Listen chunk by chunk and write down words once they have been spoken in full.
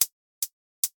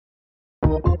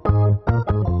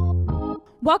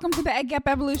Welcome to the Egg Gap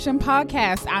Evolution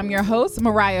Podcast. I'm your host,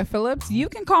 Mariah Phillips. You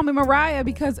can call me Mariah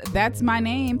because that's my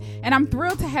name. And I'm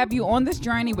thrilled to have you on this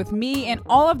journey with me and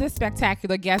all of the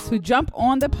spectacular guests who jump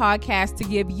on the podcast to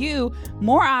give you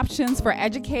more options for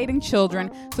educating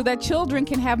children so that children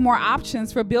can have more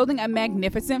options for building a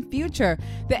magnificent future.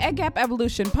 The Egg Gap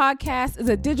Evolution Podcast is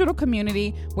a digital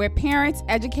community where parents,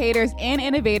 educators, and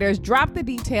innovators drop the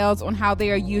details on how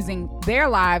they are using their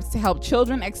lives to help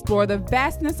children explore the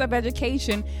vastness of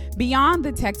education beyond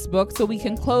the textbook so we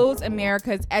can close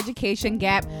America's education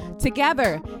gap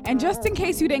together. And just in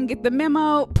case you didn't get the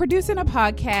memo, producing a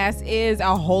podcast is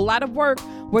a whole lot of work.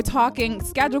 We're talking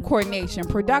schedule coordination,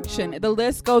 production, the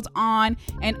list goes on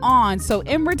and on. So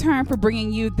in return for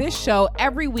bringing you this show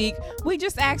every week, we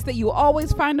just ask that you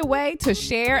always find a way to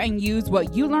share and use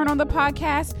what you learn on the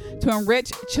podcast to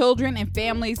enrich children and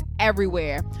families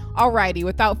everywhere. Alrighty,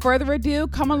 without further ado,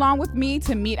 come along with me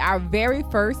to meet our very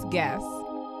first guest.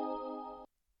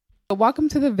 Welcome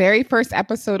to the very first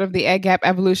episode of the Egg Gap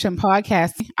Evolution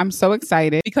Podcast. I'm so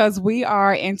excited because we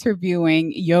are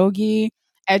interviewing yogi,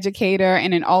 educator,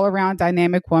 and an all-around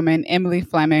dynamic woman, Emily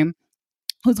Fleming,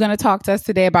 who's going to talk to us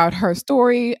today about her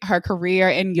story, her career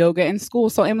in yoga and school.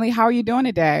 So Emily, how are you doing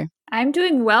today? I'm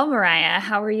doing well, Mariah.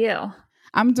 How are you?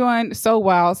 I'm doing so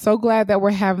well. So glad that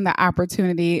we're having the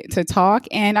opportunity to talk.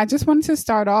 And I just wanted to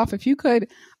start off, if you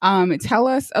could tell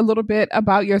us a little bit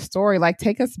about your story, like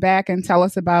take us back and tell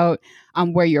us about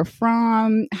where you're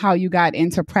from, how you got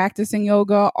into practicing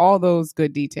yoga, all those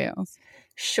good details.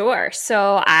 Sure.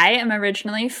 So I am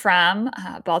originally from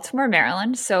Baltimore,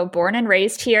 Maryland. So born and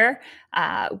raised here,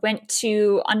 went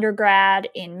to undergrad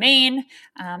in Maine.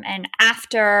 And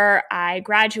after I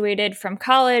graduated from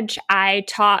college, I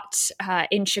taught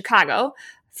in Chicago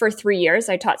for 3 years.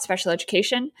 I taught special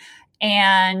education.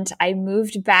 And I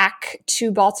moved back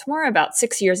to Baltimore about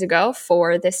 6 years ago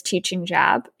for this teaching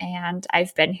job. And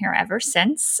I've been here ever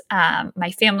since.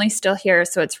 My family's still here,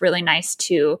 so it's really nice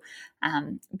to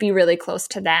be really close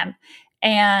to them.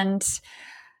 And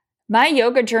my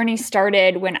yoga journey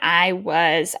started when I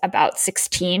was about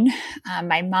 16.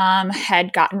 My mom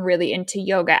had gotten really into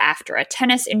yoga after a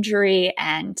tennis injury,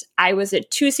 and I was a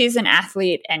 2-season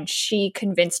athlete, and she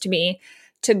convinced me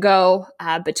to go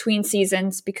between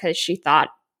seasons because she thought,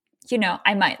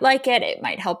 I might like it. It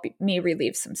might help me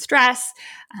relieve some stress.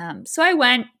 So I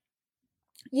went,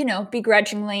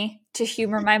 begrudgingly to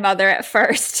humor my mother at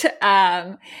first.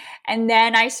 And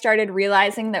then I started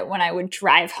realizing that when I would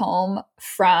drive home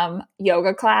from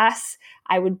yoga class,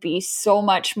 I would be so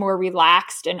much more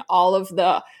relaxed, and all of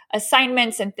the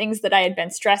assignments and things that I had been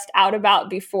stressed out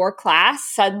about before class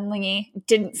suddenly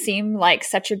didn't seem like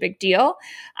such a big deal.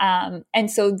 And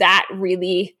so that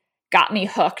really got me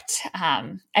hooked.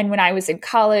 And when I was in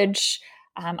college,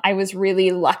 I was really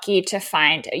lucky to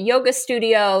find a yoga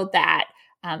studio that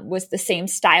was the same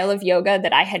style of yoga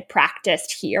that I had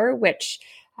practiced here, which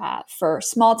for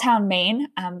small town Maine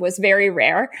was very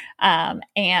rare. And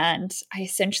I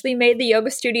essentially made the yoga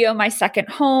studio my second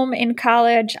home in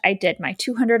college. I did my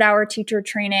 200-hour teacher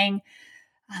training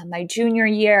my junior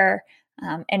year,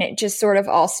 and it just sort of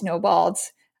all snowballed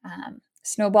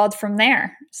from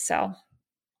there. So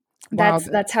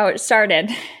that's how it started.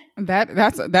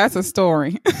 That's a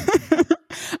story.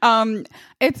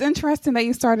 It's interesting that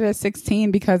you started at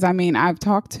 16 because, I've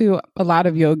talked to a lot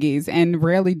of yogis and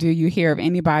rarely do you hear of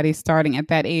anybody starting at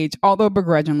that age, although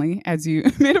begrudgingly, as you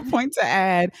made a point to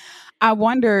add. I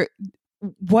wonder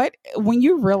when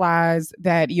you realized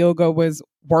that yoga was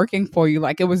working for you,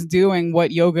 like it was doing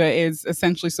what yoga is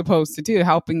essentially supposed to do,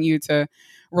 helping you to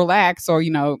relax or,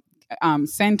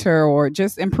 center or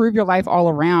just improve your life all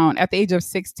around at the age of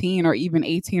 16 or even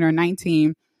 18 or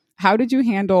 19, how did you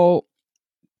handle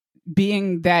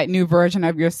being that new version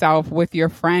of yourself with your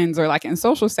friends or like in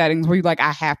social settings where you like,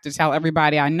 I have to tell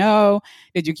everybody I know?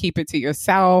 Did you keep it to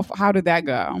yourself? How did that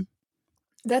go?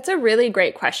 That's a really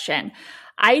great question.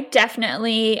 I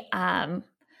definitely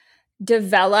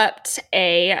developed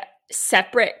a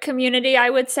separate community,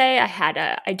 I would say.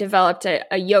 I developed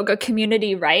a yoga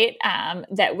community, right?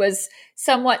 That was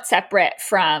somewhat separate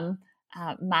from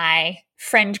my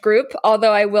friend group.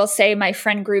 Although I will say my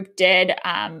friend group did,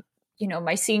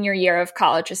 my senior year of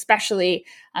college, especially,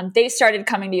 they started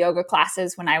coming to yoga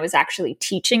classes when I was actually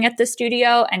teaching at the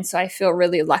studio. And so I feel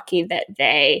really lucky that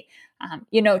they,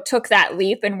 took that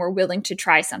leap and were willing to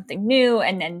try something new.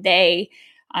 And then they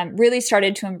really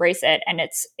started to embrace it. And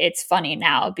it's funny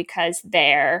now because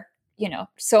they're,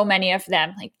 so many of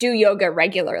them like do yoga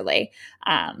regularly.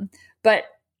 But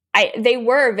they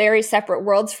were very separate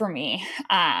worlds for me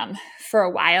for a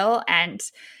while. And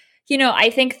I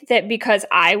think that because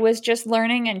I was just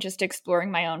learning and just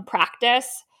exploring my own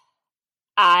practice,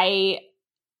 I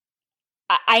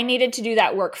needed to do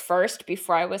that work first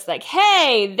before I was like,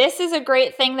 hey, this is a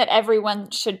great thing that everyone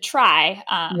should try.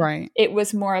 Right. It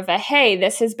was more of a, hey,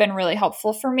 this has been really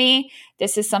helpful for me.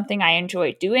 This is something I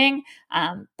enjoy doing.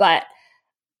 But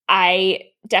I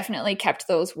definitely kept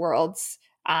those worlds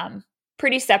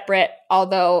pretty separate.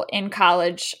 Although in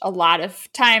college, a lot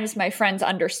of times my friends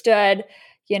understood,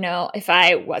 if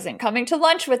I wasn't coming to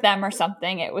lunch with them or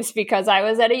something, it was because I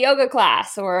was at a yoga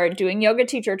class or doing yoga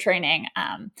teacher training.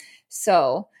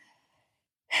 So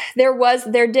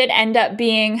there did end up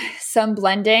being some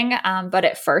blending, but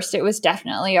at first it was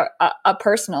definitely a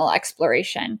personal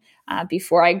exploration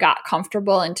before I got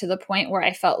comfortable and to the point where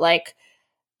I felt like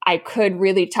I could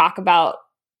really talk about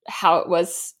how it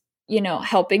was,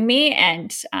 helping me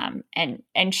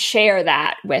and share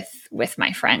that with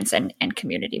my friends and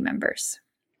community members.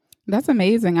 That's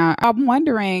amazing. I'm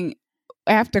wondering,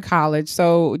 after college,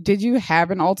 so did you have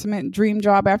an ultimate dream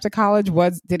job after college?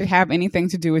 Did it have anything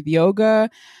to do with yoga?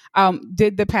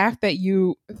 Did the path that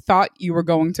you thought you were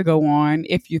going to go on,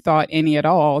 if you thought any at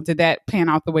all, did that pan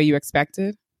out the way you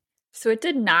expected? So it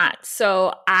did not.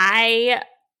 So my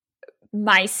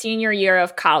senior year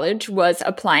of college was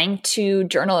applying to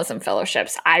journalism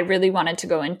fellowships. I really wanted to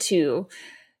go into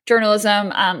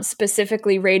journalism,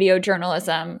 specifically radio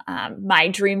journalism. My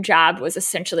dream job was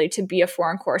essentially to be a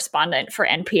foreign correspondent for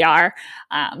NPR.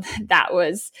 That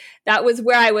was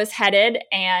where I was headed.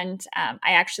 And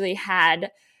I actually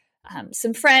had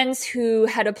some friends who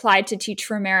had applied to Teach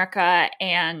for America,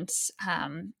 and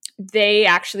they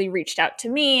actually reached out to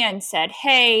me and said,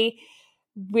 hey,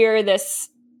 we're this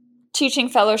teaching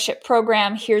fellowship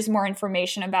program. Here's more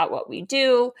information about what we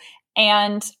do.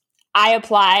 And I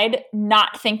applied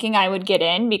not thinking I would get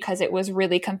in because it was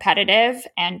really competitive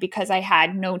and because I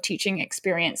had no teaching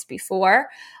experience before.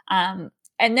 And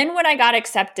then when I got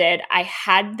accepted, I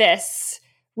had this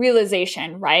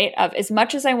realization, right, of as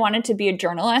much as I wanted to be a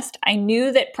journalist, I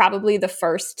knew that probably the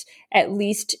first at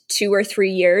least 2 or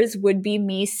 3 years would be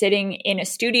me sitting in a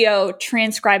studio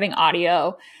transcribing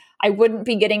audio. I wouldn't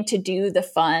be getting to do the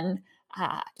fun,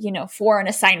 foreign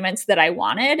assignments that I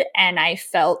wanted. And I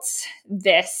felt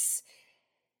this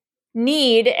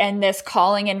need and this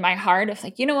calling in my heart of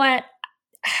like, you know what?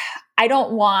 I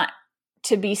don't want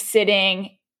to be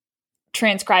sitting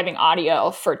transcribing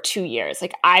audio for 2 years.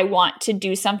 Like, I want to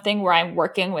do something where I'm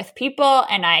working with people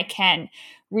and I can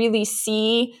really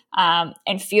see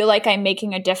and feel like I'm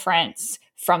making a difference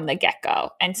from the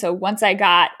get-go. And so once I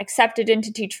got accepted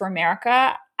into Teach for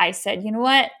America, I said, you know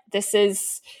what? This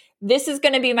is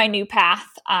going to be my new path.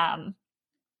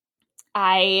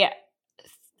 I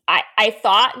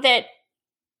thought that,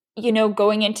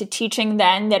 going into teaching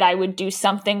then, that I would do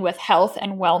something with health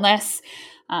and wellness.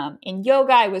 In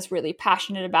yoga, I was really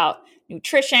passionate about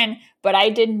nutrition, but I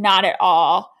did not at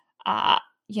all,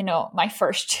 my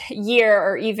first year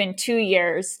or even 2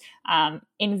 years,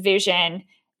 envision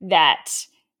that,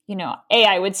 A,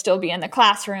 I would still be in the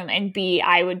classroom, and B,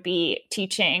 I would be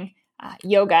teaching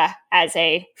yoga as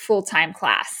a full-time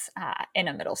class in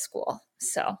a middle school.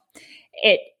 So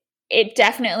it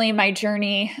definitely, my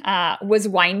journey was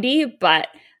windy, but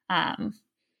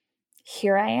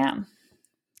here I am.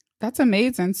 That's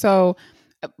amazing. So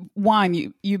one,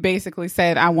 you basically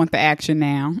said, I want the action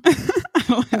now.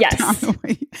 Yes.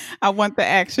 I want the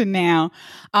action now.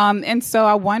 And so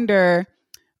I wonder,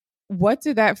 what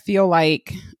did that feel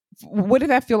like? What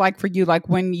did that feel like for you? Like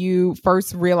when you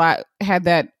first had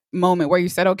that moment where you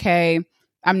said, okay,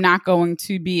 I'm not going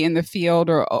to be in the field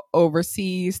or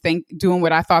overseas doing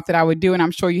what I thought that I would do. And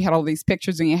I'm sure you had all these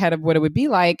pictures in your head of what it would be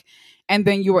like. And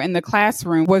then you were in the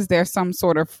classroom. Was there some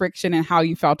sort of friction in how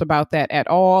you felt about that at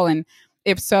all? And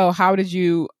if so, how did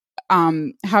you,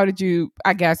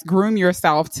 I guess, groom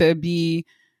yourself to be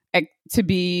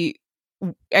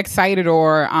excited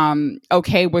or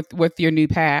okay with your new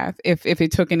path, if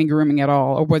it took any grooming at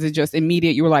all? Or was it just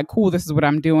immediate? You were like, cool, this is what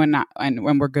I'm doing,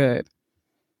 and we're good?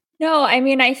 No, I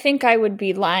mean, I think I would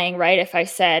be lying, right, if I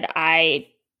said I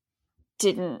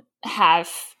didn't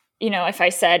have, if I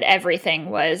said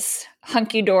everything was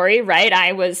hunky-dory, right?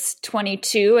 I was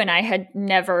 22 and I had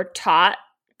never taught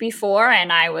before,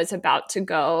 and I was about to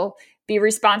go be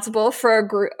responsible for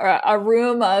a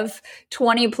room of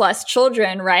 20 plus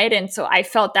children, right? And so I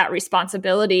felt that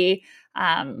responsibility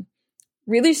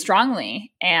really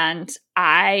strongly. And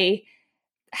I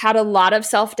had a lot of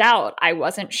self-doubt. I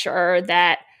wasn't sure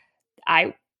that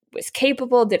I was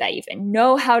capable. Did I even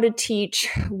know how to teach?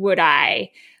 Would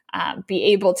I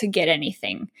be able to get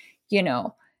anything,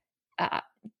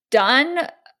 done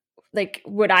like,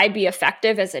 would I be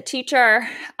effective as a teacher?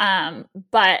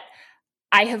 But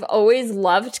I have always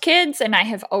loved kids, and I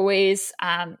have always,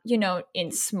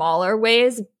 in smaller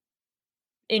ways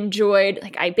enjoyed,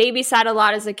 like, I babysat a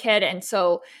lot as a kid. And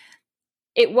so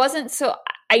it wasn't so,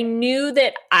 I knew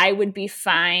that I would be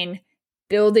fine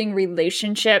building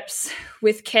relationships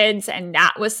with kids. And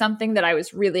that was something that I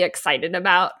was really excited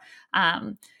about.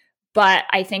 But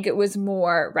I think it was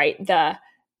more, right, the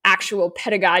actual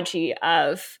pedagogy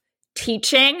of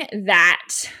teaching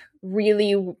that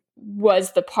really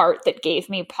was the part that gave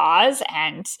me pause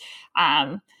and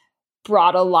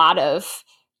brought a lot of,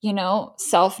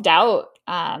 self-doubt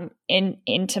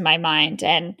into my mind.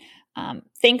 And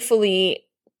thankfully,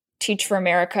 Teach for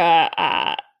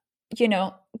America,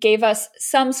 gave us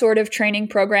some sort of training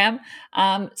program.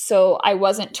 So I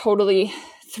wasn't totally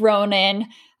thrown in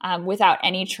without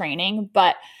any training.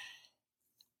 But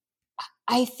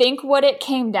I think what it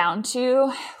came down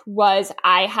to was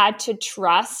I had to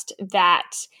trust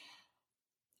that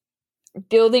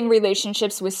building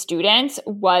relationships with students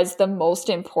was the most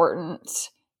important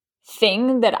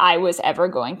thing that I was ever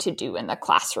going to do in the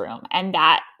classroom. And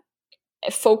that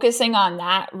focusing on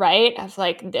that, right, of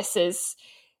like, this is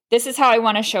how I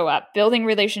want to show up. Building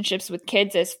relationships with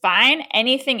kids is fine.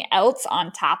 Anything else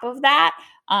on top of that,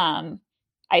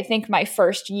 I think my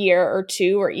first year or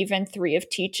two or even 3 of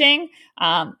teaching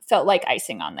felt like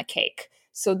icing on the cake.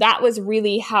 So that was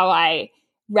really how I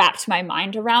wrapped my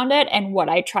mind around it. And what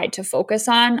I tried to focus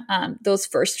on those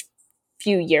first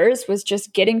few years was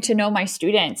just getting to know my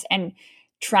students and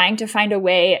trying to find a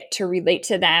way to relate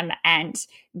to them and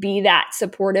be that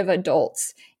supportive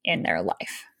adults in their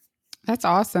life. That's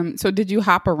awesome. So did you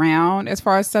hop around as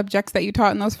far as subjects that you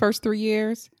taught in those first 3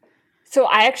 years? So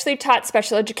I actually taught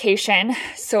special education.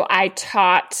 So I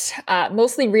taught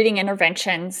mostly reading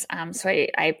interventions. So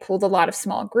I pulled a lot of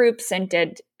small groups and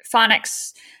did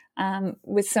phonics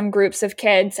with some groups of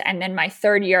kids. And then my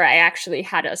 3rd year, I actually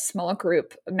had a small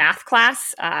group math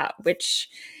class, which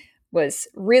was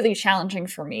really challenging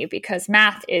for me because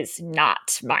math is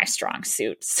not my strong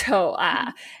suit. So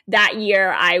that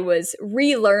year I was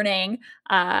relearning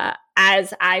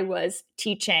as I was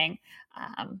teaching.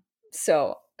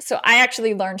 So I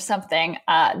actually learned something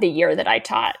the year that I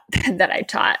taught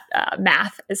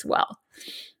math as well.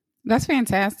 That's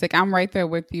fantastic. I'm right there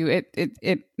with you.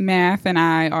 It math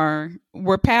and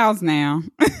we're pals now.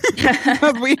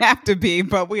 We have to be,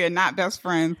 but we are not best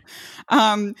friends.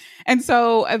 And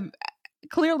so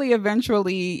clearly,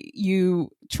 eventually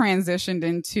you transitioned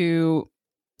into,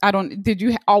 did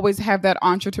you always have that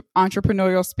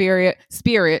entrepreneurial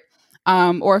spirit?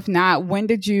 Or if not, when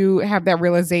did you have that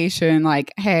realization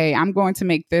like, hey, I'm going to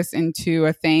make this into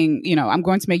a thing, I'm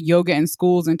going to make yoga in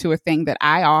schools into a thing that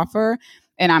I offer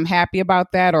and I'm happy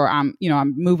about that, or I'm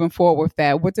moving forward with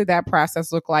that. What did that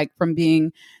process look like from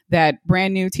being that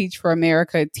brand new Teach for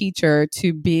America teacher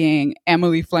to being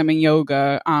Emily Fleming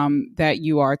Yoga that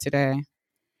you are today?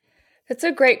 That's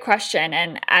a great question.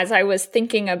 And as I was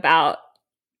thinking about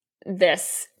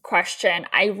this question,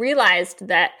 I realized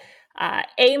that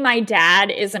my dad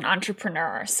is an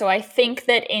entrepreneur. So I think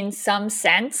that in some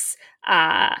sense,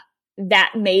 that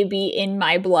may be in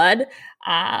my blood.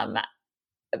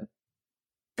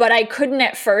 But I couldn't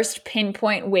at first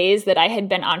pinpoint ways that I had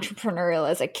been entrepreneurial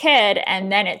as a kid.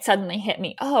 And then it suddenly hit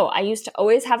me, oh, I used to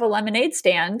always have a lemonade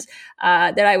stand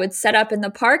that I would set up in the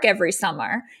park every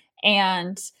summer.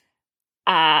 And,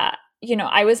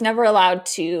 I was never allowed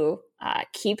to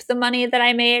keep the money that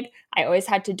I made. I always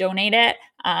had to donate it.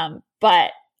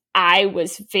 But I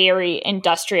was very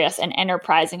industrious and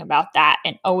enterprising about that.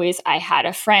 And always I had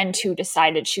a friend who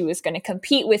decided she was going to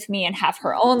compete with me and have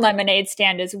her own lemonade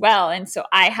stand as well. And so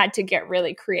I had to get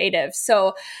really creative.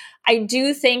 So I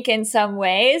do think in some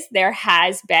ways there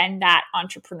has been that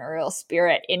entrepreneurial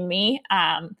spirit in me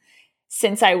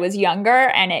since I was younger.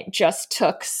 And it just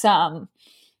took some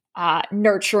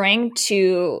nurturing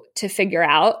to figure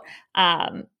out.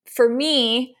 For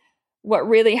me, what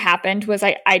really happened was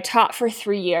I taught for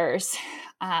 3 years.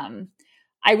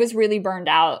 I was really burned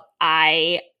out.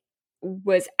 I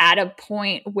was at a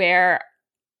point where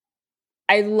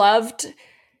I loved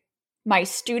my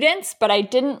students, but I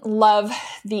didn't love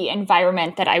the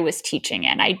environment that I was teaching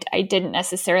in. I didn't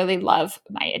necessarily love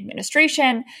my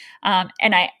administration,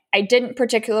 and I didn't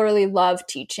particularly love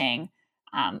teaching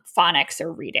phonics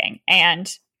or reading.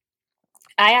 And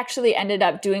I actually ended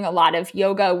up doing a lot of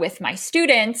yoga with my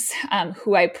students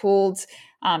who I pulled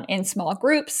in small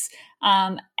groups.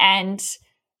 And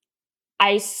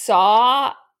I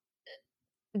saw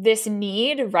this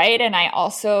need, right? And I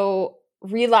also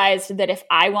realized that if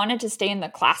I wanted to stay in the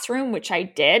classroom, which I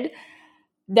did,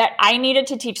 that I needed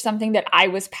to teach something that I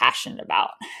was passionate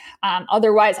about.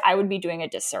 Otherwise, I would be doing a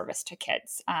disservice to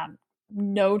kids.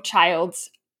 No child's,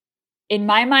 in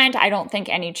my mind, I don't think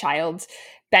any child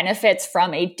benefits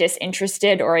from a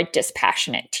disinterested or a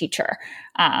dispassionate teacher.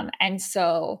 And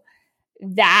so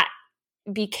that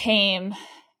became,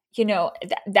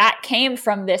 that came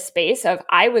from this space of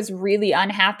I was really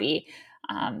unhappy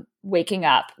waking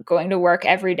up, going to work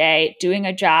every day, doing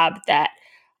a job that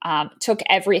took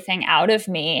everything out of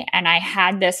me. And I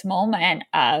had this moment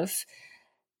of,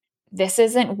 this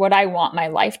isn't what I want my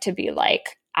life to be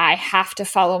like. I have to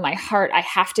follow my heart. I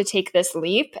have to take this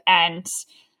leap. And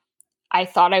I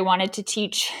thought I wanted to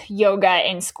teach yoga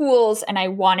in schools, and I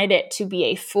wanted it to be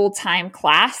a full-time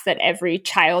class that every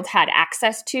child had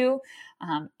access to.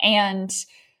 And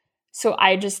so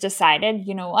I just decided,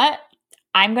 you know what?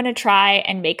 I'm going to try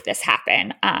and make this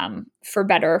happen, for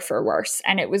better or for worse.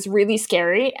 And it was really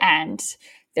scary. And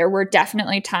there were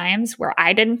definitely times where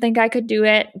I didn't think I could do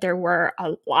it. There were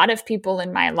a lot of people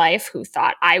in my life who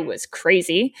thought I was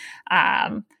crazy.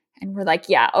 And were like,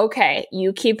 yeah, okay,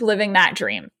 you keep living that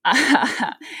dream. But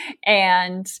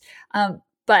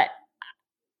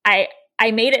I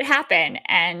made it happen.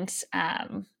 And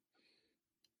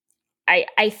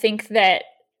I think that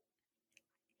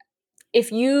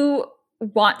if you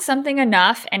want something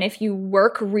enough, and if you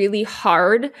work really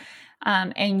hard,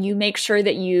 and you make sure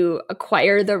that you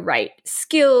acquire the right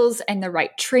skills and the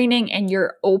right training, and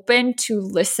you're open to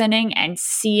listening and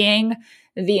seeing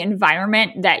the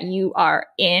environment that you are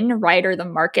in, right, or the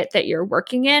market that you're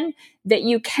working in, that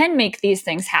you can make these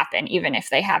things happen, even if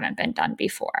they haven't been done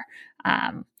before.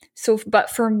 But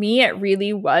for me, it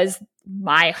really was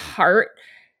my heart.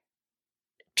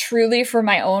 Truly, for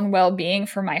my own well-being,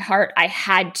 for my heart, I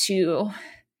had to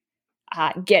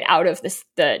get out of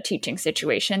the teaching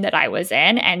situation that I was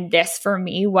in. And this, for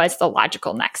me, was the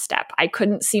logical next step. I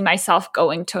couldn't see myself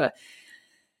going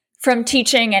from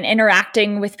teaching and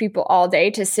interacting with people all day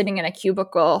to sitting in a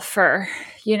cubicle for,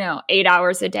 8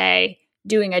 hours a day,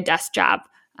 doing a desk job.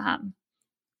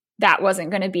 That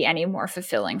wasn't going to be any more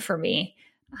fulfilling for me.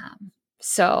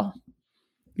 So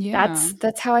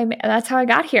that's how I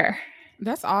got here.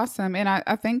 That's awesome. And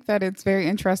I think that it's very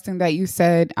interesting that you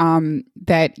said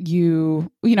that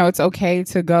it's okay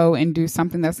to go and do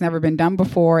something that's never been done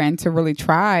before, and to really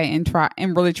try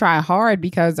hard,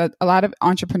 because a lot of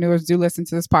entrepreneurs do listen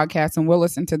to this podcast and will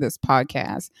listen to this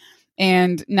podcast.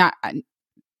 And not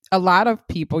a lot of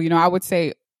people, I would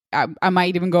say, I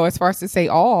might even go as far as to say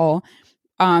all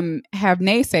have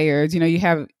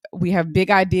naysayers. We have big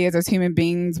ideas as human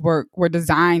beings. We're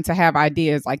designed to have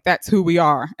ideas. Like, that's who we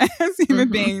are as human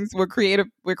beings. We're creative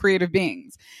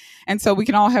beings. And so we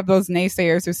can all have those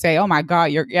naysayers who say, oh my God,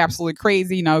 you're absolutely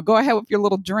crazy. Go ahead with your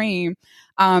little dream.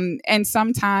 And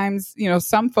sometimes,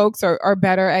 some folks are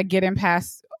better at getting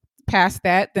past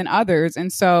that than others.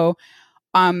 And so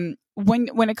when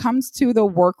it comes to the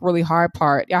work really hard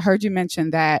part, I heard you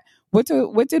mention that. What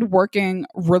did working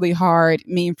really hard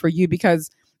mean for you? Because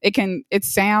it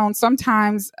sounds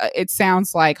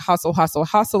like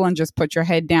hustle and just put your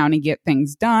head down and get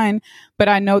things done. But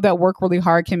I know that work really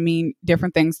hard can mean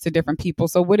different things to different people.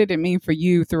 So what did it mean for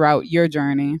you throughout your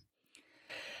journey?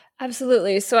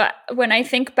 Absolutely. So when I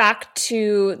think back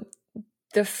to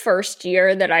the first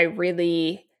year that I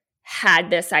really had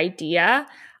this idea,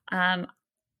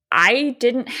 I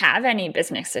didn't have any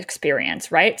business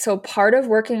experience, right? So part of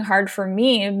working hard for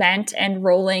me meant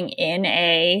enrolling in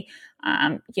a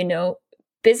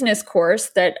business course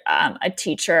that a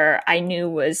teacher I knew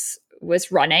was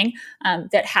running,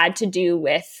 that had to do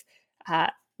with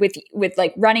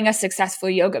like running a successful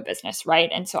yoga business, right?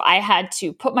 And so I had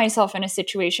to put myself in a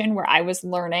situation where I was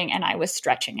learning and I was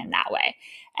stretching in that way.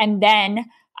 And then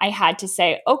I had to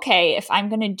say, okay, if I'm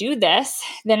going to do this,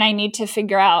 then I need to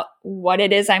figure out what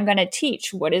it is I'm going to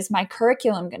teach. What is my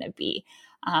curriculum going to be?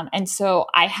 And so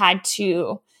I had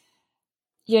to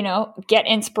get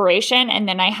inspiration, and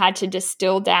then I had to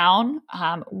distill down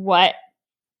what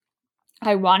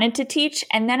I wanted to teach,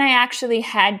 and then I actually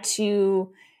had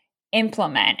to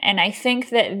implement. And I think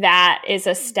that is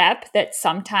a step that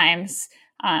sometimes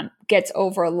gets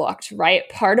overlooked, right?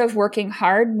 Part of working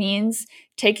hard means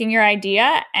taking your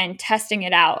idea and testing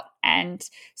it out. And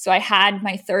so I had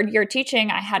my third year teaching,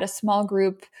 I had a small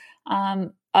group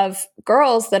of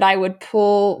girls that I would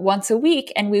pull once a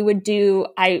week, and we would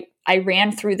I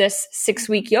ran through this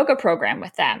 6-week yoga program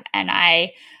with them, and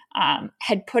I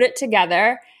had put it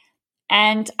together,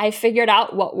 and I figured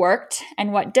out what worked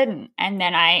and what didn't. And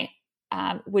then I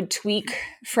would tweak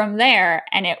from there.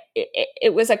 And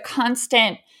it was a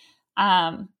constant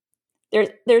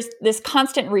there's this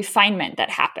constant refinement that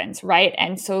happens, right?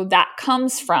 And so that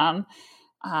comes from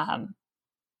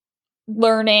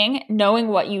learning, knowing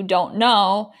what you don't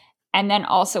know, and then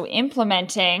also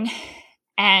implementing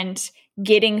and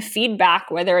getting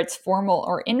feedback, whether it's formal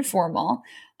or informal.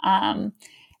 And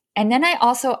then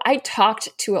I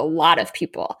talked to a lot of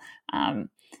people,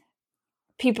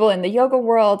 people in the yoga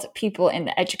world, people in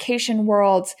the education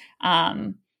world,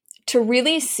 to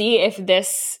really see if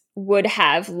this would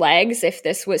have legs, if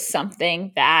this was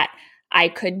something that I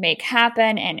could make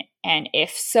happen, and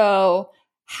if so,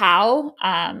 how.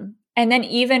 And then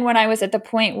even when I was at the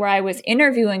point where I was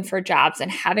interviewing for jobs and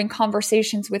having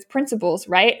conversations with principals,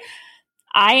 right,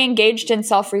 I engaged in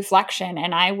self-reflection,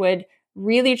 and I would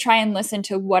really try and listen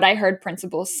to what I heard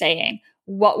principals saying.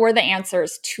 What were the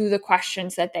answers to the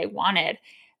questions that they wanted?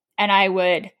 And I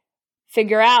would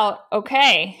figure out,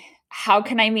 okay, how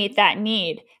can I meet that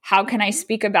need? How can I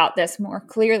speak about this more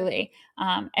clearly?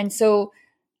 And so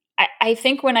I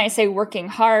think when I say working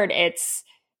hard, it's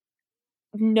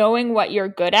knowing what you're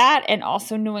good at and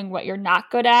also knowing what you're not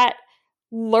good at,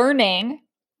 learning,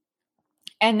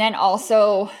 and then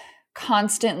also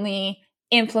constantly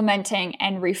implementing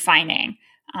and refining.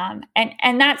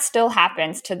 And that still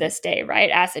happens to this day, right?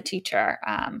 As a teacher,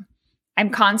 I'm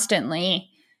constantly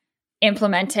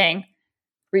implementing,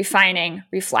 refining,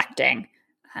 reflecting.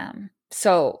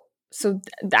 So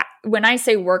that when I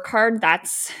say work hard,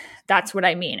 that's what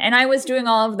I mean. And I was doing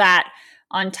all of that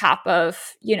on top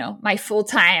of, my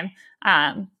full-time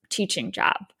teaching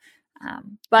job.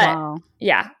 But Wow.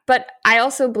 yeah, but I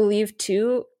also believe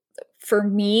too, for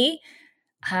me,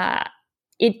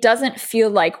 it doesn't feel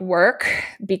like work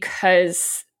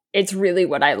because it's really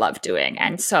what I love doing.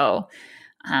 And so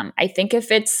I think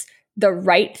if it's the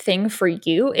right thing for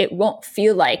you, it won't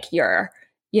feel like you're,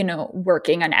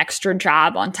 working an extra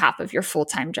job on top of your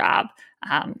full-time job.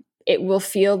 It will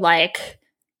feel like,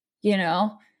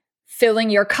 filling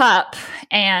your cup,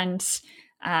 and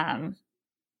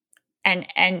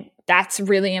that's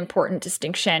really important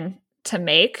distinction to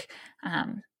make,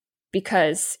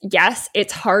 because yes,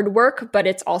 it's hard work, but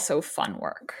it's also fun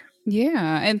work.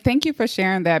 Yeah. And thank you for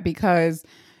sharing that, because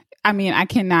I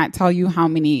cannot tell you how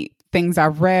many things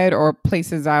I've read or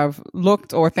places I've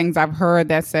looked or things I've heard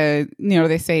that said,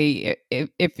 they say if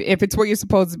it's what you're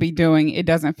supposed to be doing, it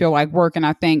doesn't feel like work. And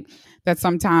I think that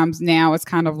sometimes now it's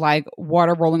kind of like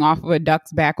water rolling off of a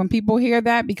duck's back when people hear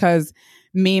that, because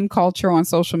meme culture on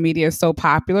social media is so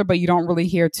popular, but you don't really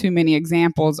hear too many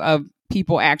examples of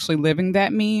people actually living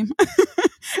that meme.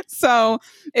 So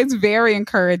it's very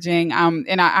encouraging.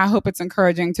 And I hope it's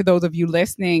encouraging to those of you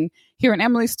listening, hearing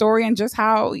Emily's story and just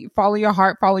how you follow your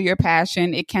heart, follow your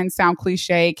passion. It can sound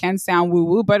cliche, it can sound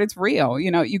woo-woo, but it's real.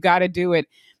 You got to do it.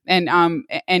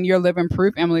 And you're living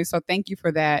proof, Emily. So thank you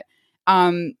for that.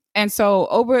 And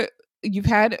so you've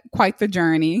had quite the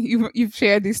journey. You've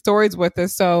shared these stories with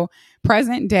us. So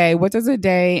present day, what does a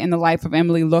day in the life of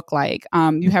Emily look like?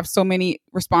 You have so many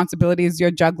responsibilities you're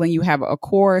juggling. You have a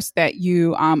course that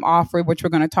you offer, which we're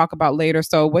going to talk about later.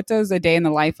 So what does a day in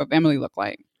the life of Emily look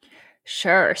like?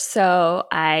 Sure. So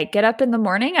I get up in the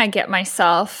morning, I get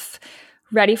myself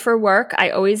ready for work. I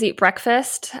always eat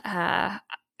breakfast.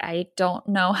 I don't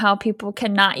know how people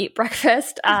cannot eat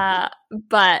breakfast,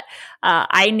 but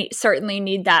I certainly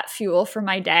need that fuel for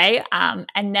my day.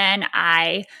 And then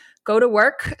I go to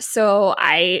work. So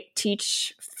I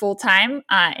teach full-time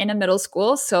in a middle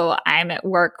school. So I'm at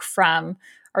work from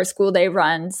our school day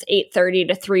runs 8:30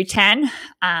 to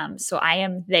 3:10. So I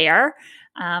am there.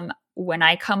 When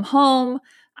I come home,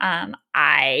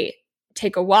 I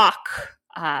take a walk.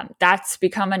 That's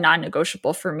become a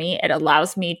non-negotiable for me. It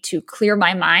allows me to clear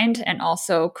my mind and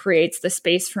also creates the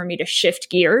space for me to shift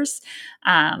gears.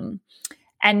 And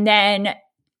then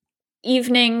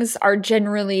evenings are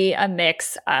generally a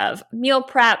mix of meal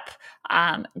prep,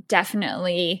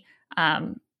 definitely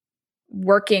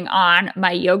working on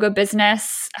my yoga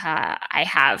business. I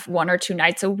have 1 or 2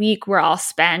 nights a week where I'll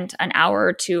spend an hour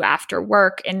or two after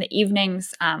work in the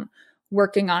evenings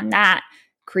working on that,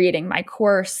 creating my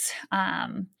course.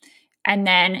 And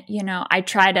then, I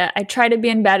try to be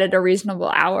in bed at a reasonable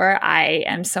hour. I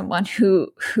am someone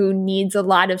who needs a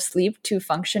lot of sleep to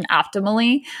function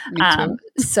optimally. Me too.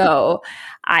 So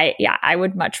I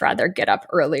would much rather get up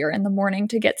earlier in the morning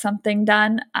to get something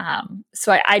done.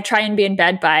 So I try and be in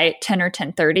bed by 10 or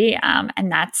 10:30.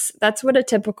 And that's what a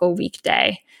typical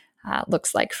weekday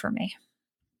looks like for me.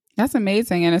 That's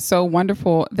amazing. And it's so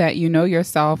wonderful that you know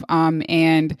yourself.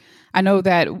 And I know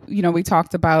that, we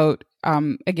talked about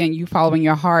again, you following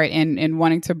your heart and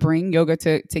wanting to bring yoga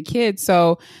to kids.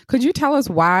 So could you tell us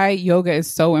why yoga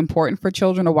is so important for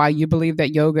children, or why you believe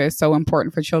that yoga is so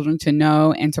important for children to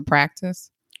know and to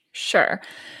practice? Sure.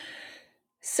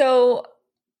 So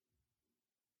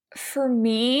for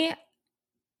me,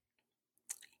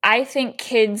 I think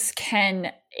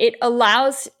it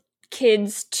allows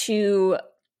kids to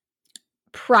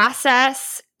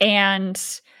process and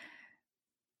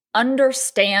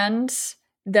understand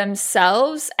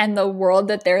themselves and the world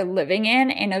that they're living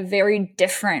in a very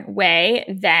different way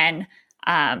than,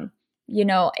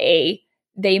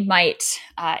 they might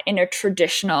in a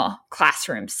traditional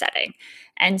classroom setting.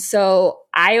 And so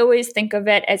I always think of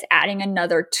it as adding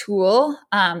another tool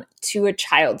to a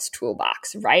child's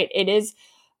toolbox, right? It is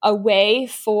a way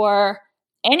for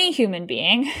any human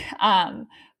being,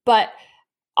 but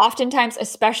oftentimes,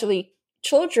 especially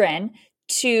children,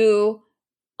 to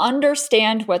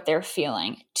understand what they're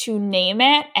feeling, to name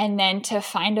it, and then to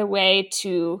find a way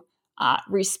to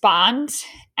respond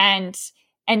and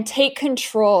take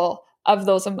control of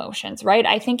those emotions, right?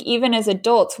 I think even as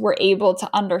adults, we're able to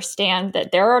understand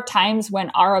that there are times when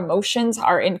our emotions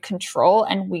are in control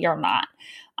and we are not.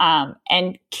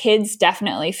 And kids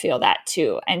definitely feel that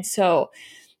too. And so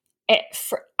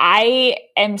I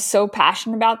am so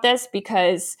passionate about this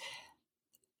because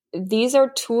these are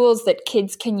tools that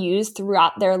kids can use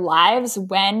throughout their lives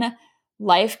when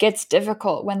life gets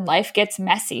difficult, when life gets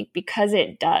messy, because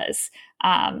it does.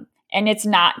 And it's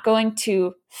not going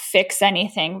to fix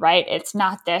anything, right? It's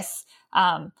not this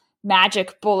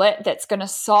magic bullet that's going to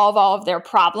solve all of their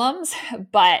problems,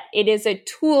 but it is a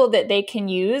tool that they can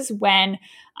use when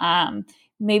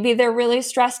maybe they're really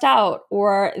stressed out,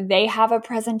 or they have a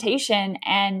presentation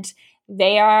and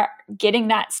they are getting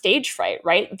that stage fright,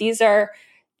 right? These are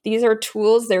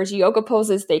tools. There's yoga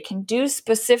poses they can do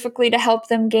specifically to help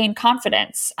them gain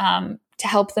confidence, to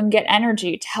help them get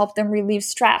energy, to help them relieve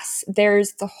stress.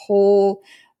 There's the whole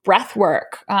breath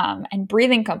work and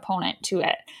breathing component to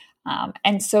it.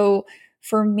 And so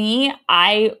for me,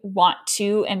 I want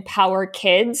to empower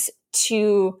kids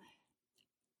to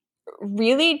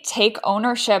really take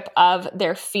ownership of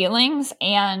their feelings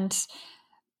and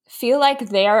feel like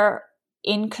they're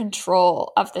in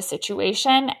control of the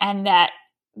situation, and that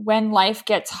when life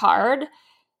gets hard,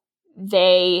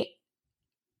 they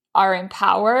are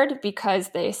empowered because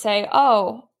they say,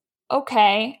 oh,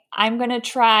 okay, I'm going to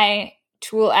try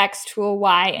tool X, tool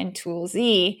Y, and tool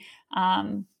Z,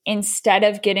 instead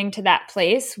of getting to that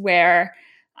place where,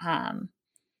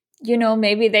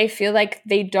 maybe they feel like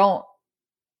they don't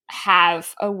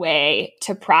have a way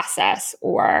to process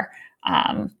or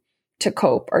to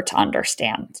cope or to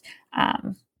understand.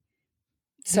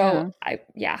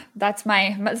 That's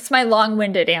my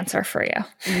long-winded answer for you.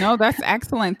 No, that's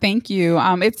excellent. Thank you.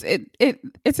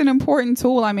 It's an important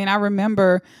tool. I mean, I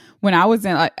remember when I was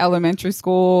in elementary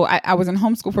school, I was in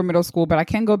homeschool for middle school, but I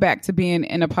can go back to being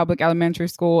in a public elementary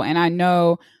school. And I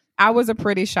know I was a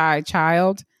pretty shy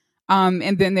child.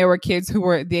 And then there were kids who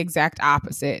were the exact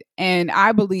opposite. And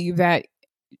I believe that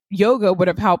yoga would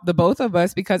have helped the both of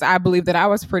us, because I believe that I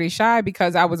was pretty shy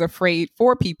because I was afraid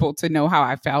for people to know how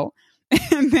I felt.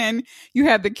 And then you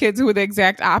had the kids who were the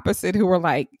exact opposite, who were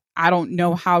like, I don't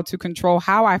know how to control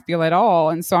how I feel at all.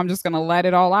 And so I'm just going to let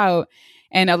it all out.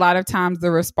 And a lot of times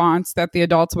the response that the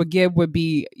adults would give would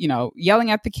be, yelling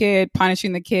at the kid,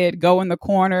 punishing the kid, go in the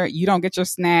corner, you don't get your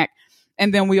snack.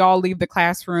 And then we all leave the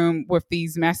classroom with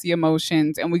these messy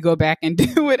emotions, and we go back and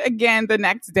do it again the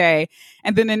next day.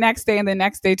 And then the next day and the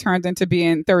next day turns into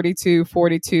being 32,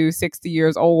 42, 60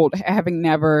 years old, having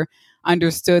never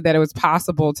understood that it was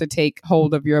possible to take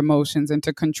hold of your emotions and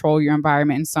to control your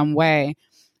environment in some way.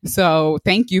 So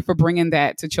thank you for bringing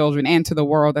that to children and to the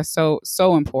world. That's so,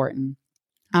 so important.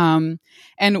 And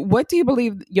what do you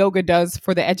believe yoga does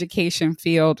for the education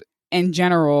field in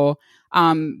general?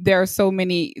 There are so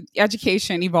many,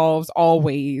 education evolves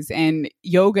always, and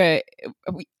yoga,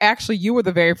 actually, you were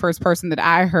the very first person that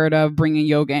I heard of bringing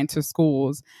yoga into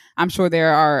schools. I'm sure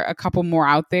there are a couple more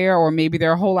out there, or maybe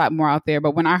there are a whole lot more out there.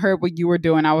 But when I heard what you were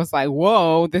doing, I was like,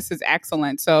 whoa, this is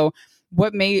excellent. So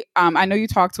what made, I know you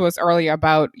talked to us earlier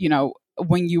about,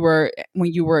 when you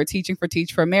were teaching for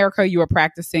Teach for America, you were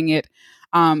practicing it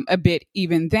a bit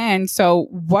even then. So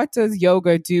what does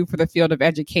yoga do for the field of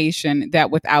education that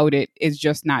without it is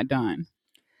just not done?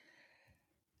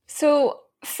 So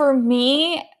for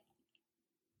me,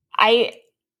 I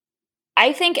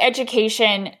think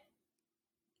education,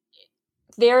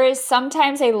 there is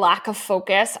sometimes a lack of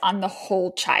focus on the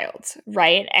whole child,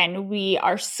 right? And we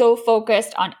are so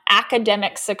focused on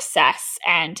academic success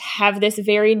and have this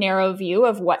very narrow view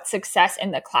of what success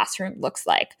in the classroom looks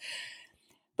like.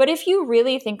 But if you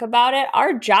really think about it,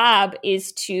 our job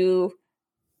is to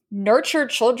nurture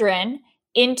children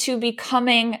into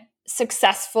becoming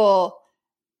successful,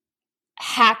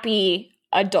 happy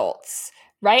adults,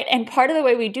 right? And part of the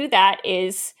way we do that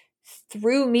is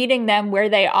through meeting them where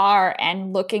they are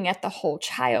and looking at the whole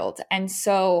child. And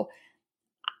so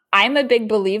I'm a big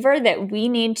believer that we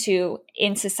need to,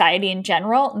 in society in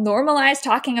general, normalize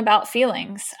talking about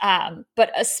feelings,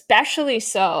 but especially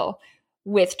so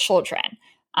with children.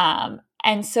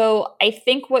 And so I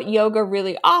think what yoga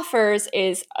really offers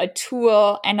is a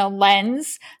tool and a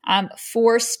lens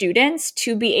for students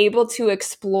to be able to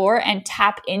explore and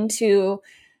tap into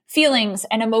feelings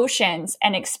and emotions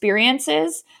and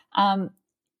experiences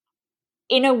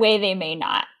in a way they may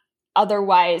not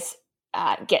otherwise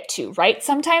get to, right?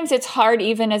 Sometimes it's hard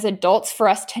even as adults for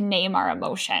us to name our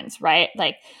emotions, right?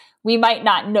 Like we might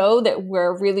not know that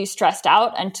we're really stressed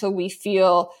out until we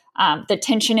feel the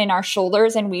tension in our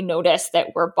shoulders and we notice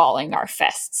that we're balling our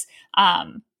fists.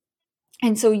 And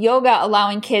so yoga,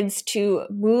 allowing kids to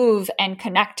move and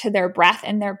connect to their breath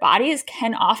and their bodies,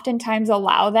 can oftentimes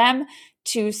allow them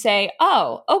to say,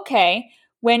 oh, okay,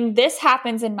 when this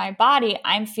happens in my body,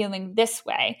 I'm feeling this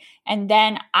way. And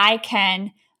then I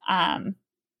can,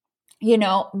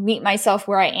 meet myself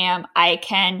where I am. I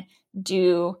can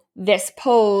do this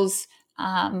pose,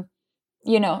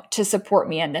 to support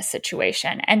me in this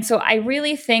situation. And so I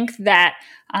really think that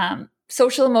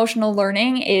social emotional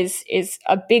learning is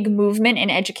a big movement in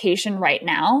education right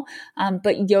now.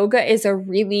 But yoga is a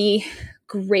really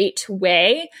great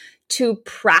way to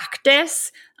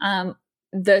practice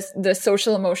the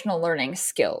social emotional learning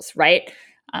skills, right?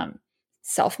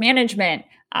 Self-management,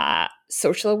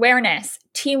 social awareness,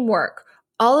 teamwork,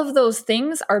 all of those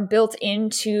things are built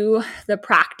into the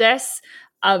practice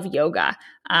of yoga.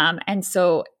 And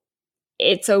so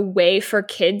it's a way for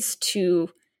kids to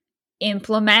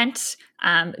implement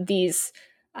these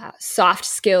soft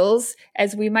skills,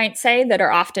 as we might say, that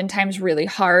are oftentimes really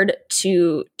hard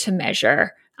to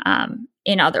measure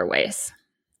in other ways.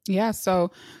 Yeah.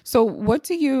 So what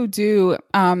do you do?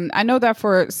 I know that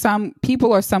for some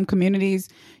people or some communities,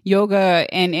 yoga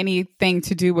and anything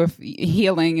to do with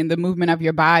healing and the movement of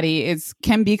your body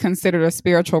can be considered a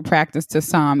spiritual practice to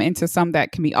some, and to some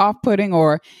that can be off-putting,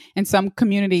 or in some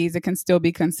communities, it can still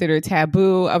be considered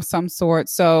taboo of some sort.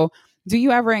 So do you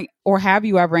ever, or have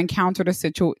you ever encountered a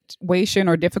situation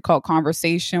or difficult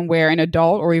conversation where an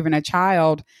adult or even a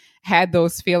child had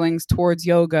those feelings towards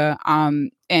yoga?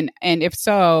 And if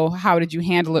so, how did you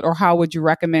handle it, or how would you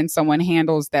recommend someone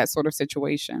handles that sort of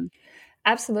situation?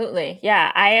 Absolutely.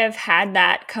 Yeah. I have had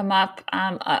that come up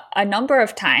a number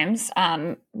of times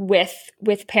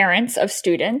with parents of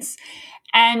students.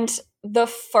 And the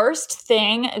first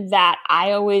thing that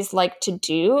I always like to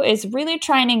do is really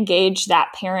try and engage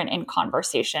that parent in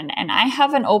conversation. And I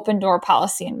have an open door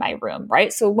policy in my room,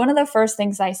 right? So one of the first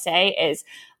things I say is,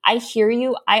 I hear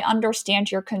you. I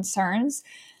understand your concerns,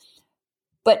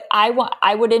 but I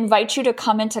would invite you to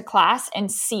come into class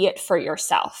and see it for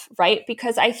yourself, right?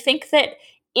 Because I think that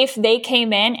if they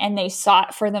came in and they saw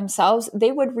it for themselves,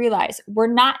 they would realize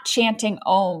we're not chanting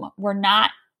Om. We're not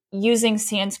using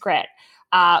Sanskrit.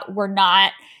 We're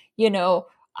not,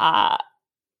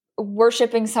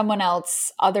 worshiping someone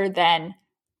else other than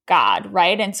God,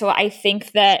 right? And so I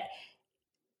think that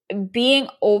being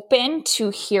open to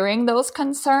hearing those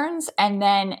concerns and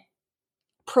then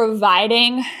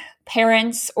providing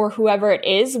parents or whoever it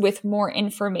is with more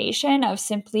information of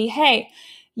simply, hey,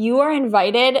 you are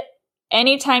invited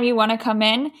anytime you want to come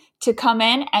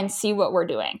in and see what we're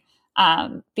doing.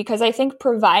 Because I think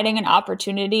providing an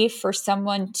opportunity for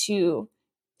someone to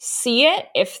see it,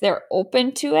 if they're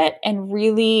open to it, and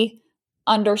really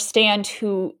understand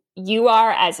who you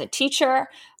are as a teacher,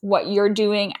 what you're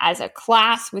doing as a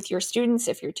class with your students,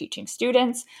 if you're teaching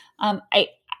students, I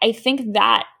think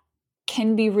that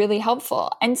can be really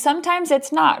helpful. And sometimes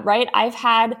it's not, right? I've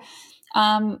had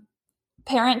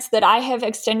parents that I have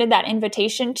extended that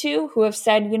invitation to who have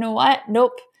said, you know what?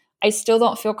 Nope, I still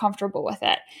don't feel comfortable with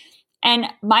it. And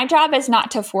my job is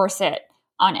not to force it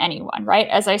on anyone, right?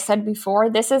 As I said before,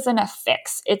 this isn't a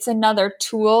fix. It's another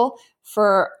tool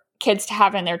for kids to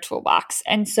have in their toolbox.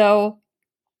 And so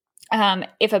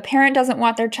if a parent doesn't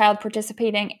want their child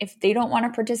participating, if they don't want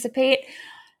to participate,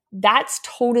 that's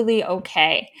totally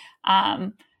okay.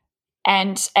 And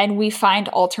we find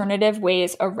alternative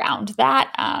ways around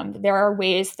that. There are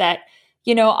ways that,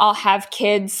 I'll have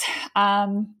kids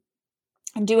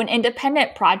do an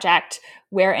independent project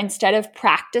where instead of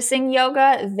practicing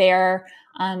yoga, they're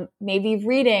maybe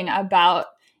reading about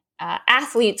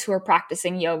athletes who are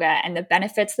practicing yoga and the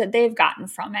benefits that they've gotten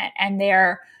from it. And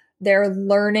they're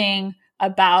learning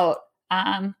about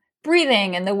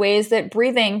breathing and the ways that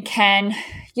breathing can,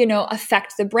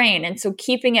 affect the brain. And so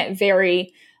keeping it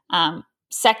very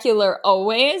secular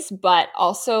always, but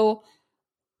also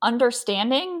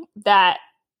understanding that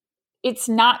it's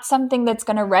not something that's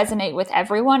going to resonate with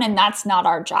everyone. And that's not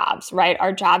our jobs, right?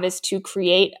 Our job is to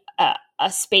create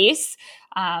a space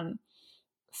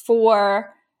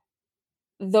for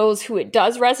those who it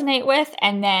does resonate with.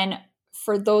 And then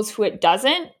for those who it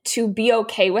doesn't, to be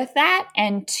okay with that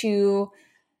and to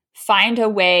find a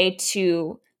way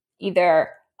to either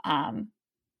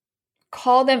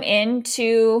call them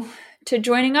into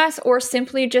joining us, or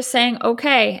simply just saying,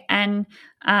 okay, and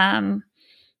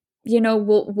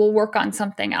we'll work on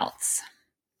something else.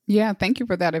 Yeah, thank you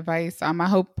for that advice. I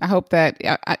hope that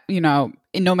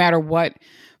no matter what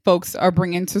folks are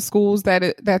bringing to schools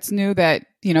that's new, that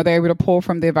they're able to pull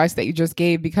from the advice that you just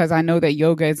gave, because I know that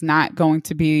yoga is not going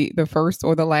to be the first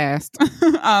or the last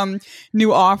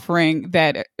new offering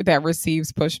that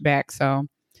receives pushback. So,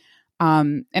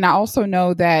 and I also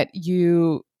know that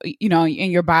in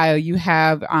your bio you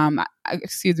have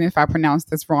excuse me if I pronounce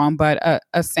this wrong, but a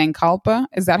Sankalpa.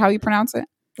 Is that how you pronounce it?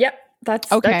 Yep.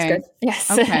 That's okay. That's good.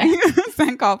 Yes. Okay.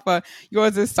 Sankalpa.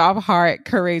 Yours is soft heart,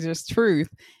 courageous truth.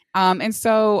 And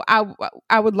so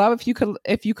I would love if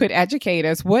you could educate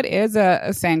us. What is a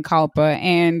Sankalpa,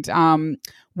 and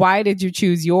why did you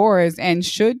choose yours? And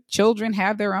should children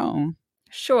have their own?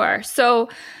 Sure. So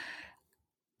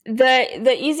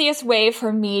the easiest way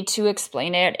for me to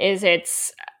explain it is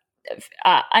it's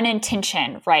an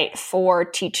intention, right, for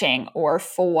teaching or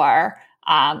for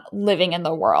living in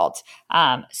the world.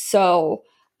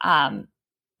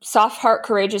 Soft heart,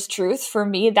 courageous truth, for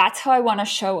me, that's how I want to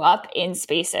show up in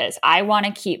spaces. I want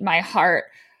to keep my heart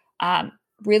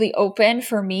really open.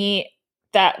 For me,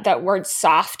 that word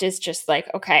soft is just like,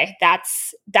 okay,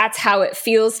 that's how it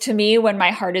feels to me when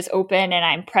my heart is open and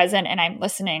I'm present and I'm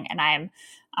listening and I'm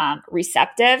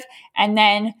receptive. And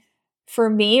then for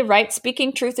me, right,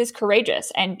 speaking truth is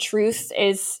courageous, and truth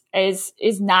is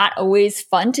not always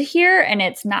fun to hear, and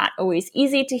it's not always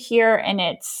easy to hear, and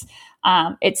it's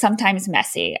sometimes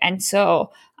messy. And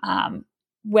so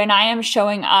when I am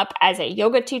showing up as a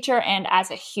yoga teacher and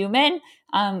as a human,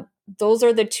 those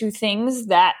are the two things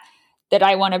that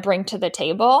I want to bring to the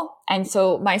table. And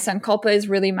so my Sankalpa is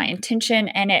really my intention,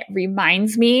 and it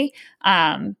reminds me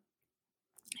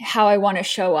how I want to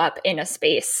show up in a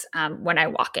space when I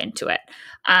walk into it.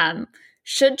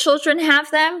 Should children have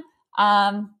them?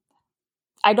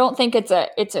 I don't think it's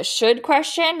a should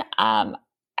question.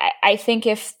 I think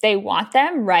if they want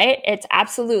them, right, it's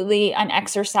absolutely an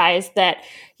exercise that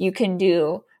you can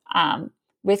do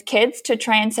with kids to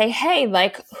try and say, hey,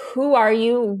 like, who are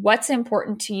you? What's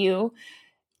important to you?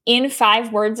 In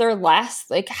 5 words or less,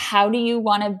 like, how do you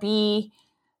want to be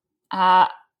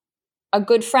a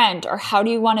good friend, or how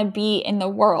do you want to be in the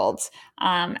world?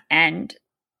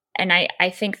 And I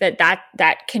think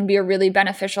that can be a really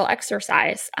beneficial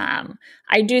exercise.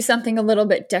 I do something a little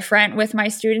bit different with my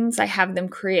students. I have them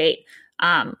create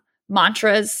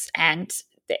mantras, and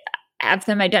have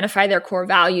them identify their core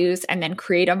values, and then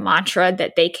create a mantra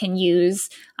that they can use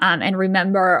and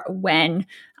remember when,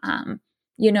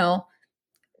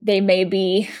 they may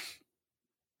be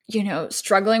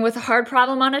struggling with a hard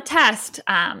problem on a test.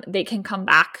 They can come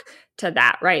back to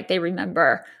that, right? They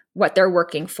remember what they're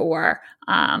working for,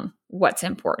 what's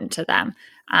important to them.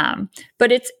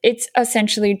 But it's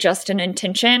essentially just an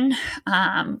intention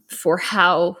for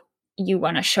how you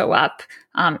want to show up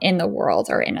in the world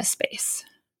or in a space.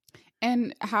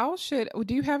 And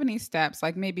do you have any steps,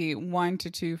 like maybe 1 to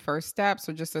 2 first steps,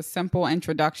 or just a simple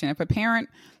introduction? If a parent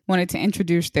wanted to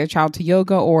introduce their child to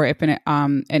yoga, or if an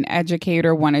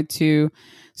educator wanted to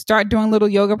start doing little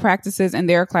yoga practices in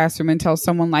their classroom until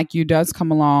someone like you does come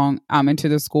along into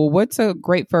the school, what's a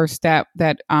great first step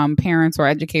that parents or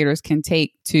educators can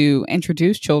take to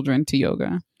introduce children to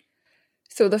yoga?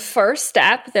 So the first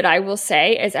step that I will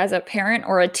say is, as a parent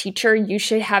or a teacher, you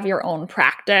should have your own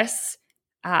practice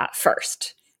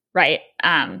first, right?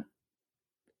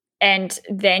 And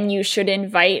then you should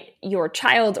invite your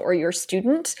child or your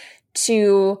student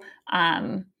to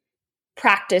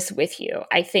practice with you.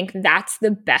 I think that's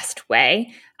the best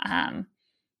way,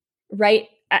 right?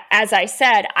 As I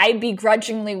said, I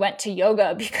begrudgingly went to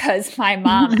yoga because my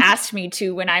mom asked me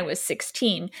to when I was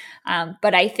 16.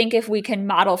 But I think if we can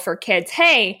model for kids,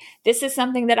 hey, this is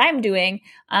something that I'm doing,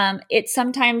 it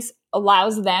sometimes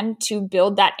allows them to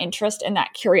build that interest and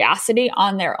that curiosity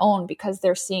on their own because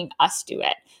they're seeing us do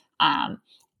it.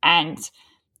 And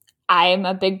I'm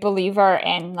a big believer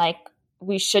in, like,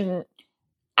 we shouldn't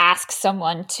ask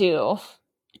someone to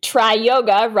try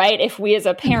yoga, right? If we as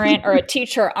a parent or a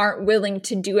teacher aren't willing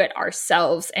to do it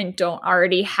ourselves and don't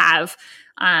already have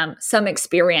some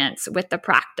experience with the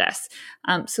practice.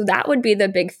 So that would be the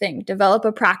big thing. Develop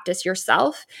a practice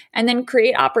yourself and then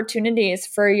create opportunities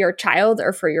for your child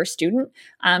or for your student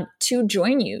to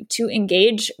join you, to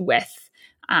engage with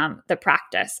the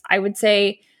practice. I would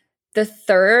say the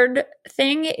third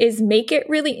thing is make it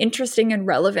really interesting and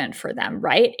relevant for them,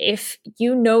 right? If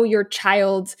you know your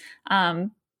child,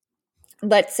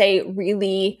 let's say,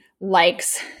 really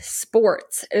likes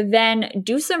sports, then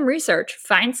do some research,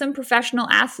 find some professional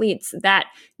athletes that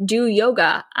do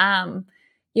yoga,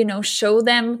 show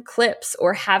them clips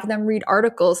or have them read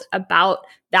articles about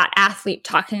that athlete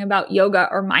talking about yoga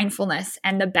or mindfulness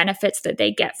and the benefits that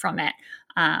they get from it.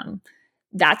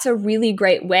 That's a really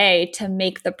great way to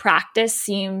make the practice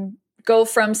go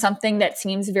from something that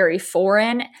seems very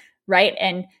foreign, right,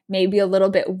 and maybe a little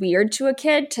bit weird to a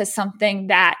kid, to something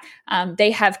that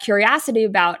they have curiosity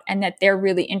about and that they're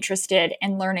really interested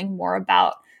in learning more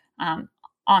about on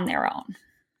their own.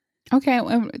 Okay,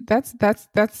 well,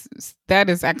 that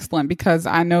is excellent, because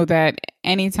I know that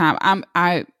anytime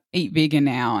I eat vegan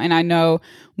now, and I know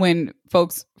when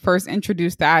folks first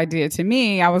introduced the idea to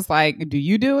me, I was like, "Do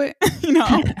you do it?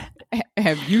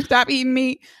 Have you stopped eating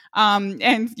meat? And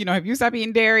have you stopped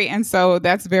eating dairy?" And so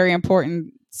that's very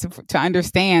important to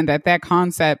understand that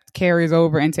concept carries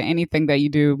over into anything that you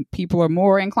do. People are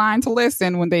more inclined to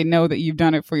listen when they know that you've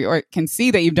done it or can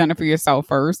see that you've done it for yourself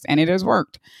first, and it has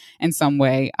worked in some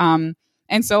way.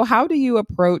 And so how do you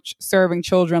approach serving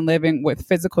children living with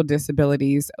physical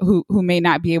disabilities who may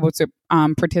not be able to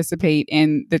participate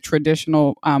in the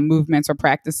traditional movements or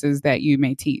practices that you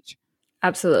may teach?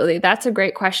 Absolutely. That's a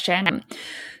great question.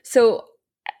 So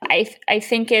I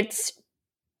think it's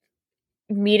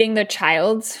meeting the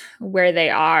child where they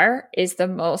are is the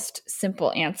most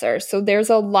simple answer. So there's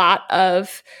a lot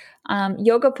of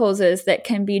yoga poses that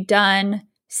can be done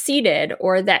seated,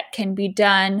 or that can be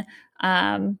done,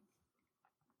 in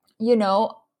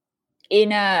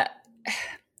a,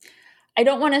 I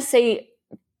don't want to say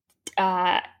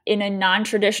in a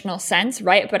non-traditional sense,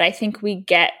 right? But I think we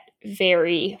get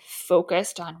very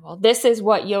focused on, well, this is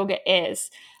what yoga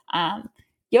is.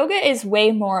 Yoga is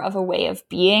way more of a way of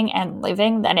being and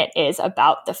living than it is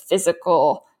about the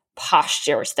physical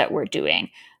postures that we're doing.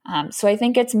 So I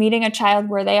think it's meeting a child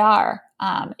where they are.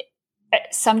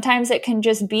 Sometimes it can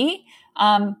just be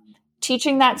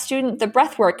teaching that student the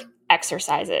breathwork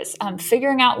exercises,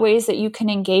 figuring out ways that you can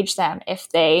engage them if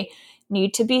they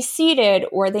need to be seated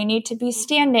or they need to be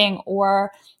standing,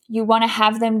 or you want to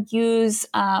have them use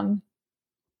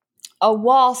a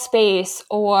wall space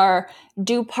or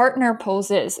do partner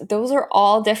poses. Those are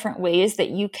all different ways that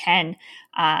you can,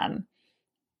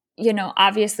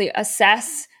 obviously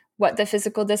assess what the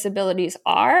physical disabilities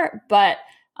are, but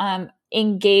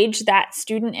engage that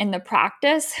student in the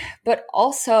practice, but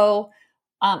also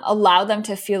allow them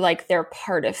to feel like they're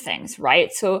part of things,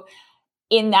 right? So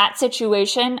in that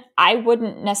situation, I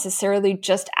wouldn't necessarily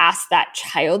just ask that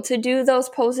child to do those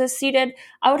poses seated.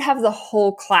 I would have the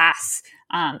whole class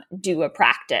do a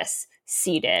practice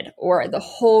seated, or the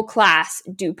whole class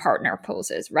do partner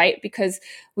poses, right? Because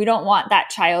we don't want that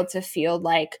child to feel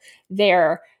like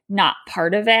they're not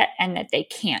part of it and that they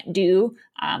can't do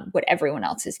what everyone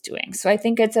else is doing. So I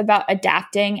think it's about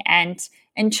adapting and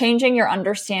changing your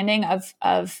understanding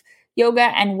of yoga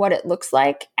and what it looks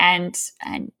like, and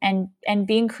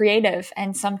being creative,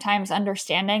 and sometimes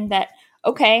understanding that,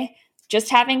 okay, just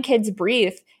having kids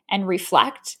breathe and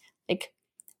reflect, like,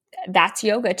 that's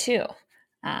yoga too.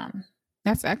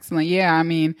 That's excellent. Yeah. I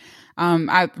mean,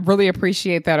 I really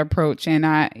appreciate that approach. And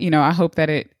I hope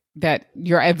that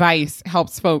your advice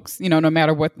helps folks, no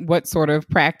matter what sort of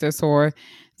practice or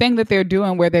thing that they're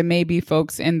doing, where there may be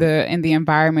folks in the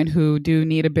environment who do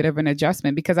need a bit of an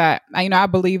adjustment, because I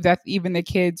believe that even the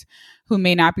kids who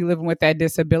may not be living with that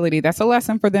disability, that's a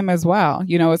lesson for them as well.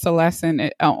 It's a lesson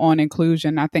on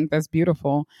inclusion. I think that's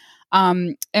beautiful.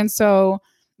 And so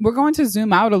we're going to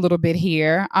zoom out a little bit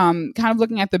here, kind of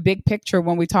looking at the big picture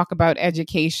when we talk about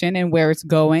education and where it's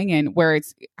going and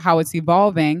how it's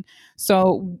evolving.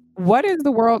 So what is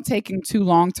the world taking too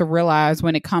long to realize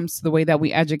when it comes to the way that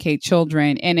we educate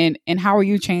children, and how are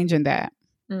you changing that?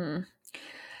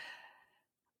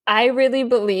 I really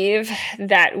believe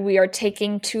that we are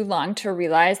taking too long to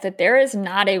realize that there is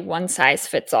not a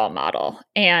one-size-fits-all model.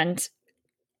 And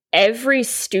every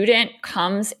student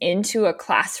comes into a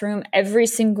classroom every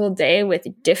single day with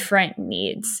different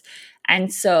needs.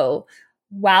 And so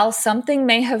while something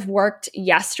may have worked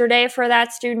yesterday for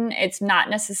that student, it's not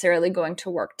necessarily going to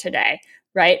work today,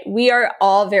 right? We are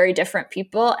all very different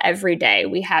people every day.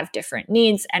 We have different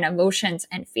needs and emotions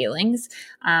and feelings.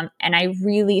 And I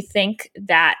really think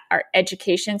that our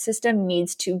education system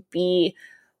needs to be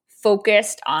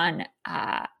focused on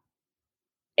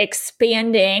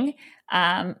expanding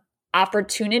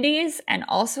opportunities, and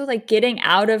also like getting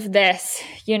out of this,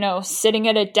 sitting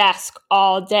at a desk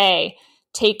all day,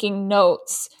 taking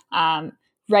notes,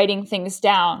 writing things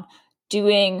down,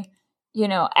 doing,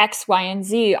 X, Y, and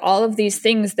Z, all of these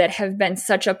things that have been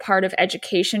such a part of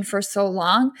education for so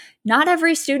long. Not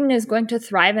every student is going to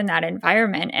thrive in that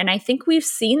environment. And I think we've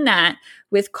seen that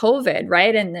with COVID,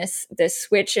 right? And this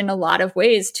switch in a lot of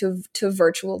ways to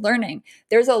virtual learning.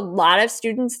 There's a lot of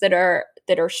students that are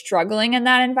struggling in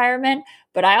that environment,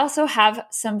 but I also have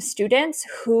some students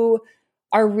who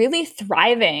are really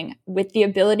thriving with the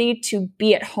ability to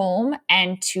be at home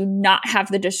and to not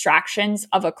have the distractions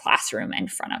of a classroom in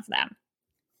front of them.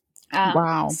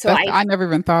 Wow. So I never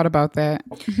even thought about that.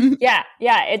 Yeah.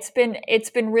 It's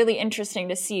been really interesting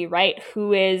to see, right?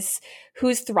 Who's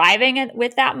thriving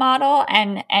with that model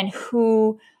and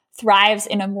who thrives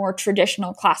in a more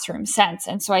traditional classroom sense.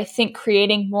 And so I think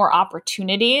creating more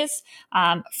opportunities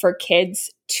for kids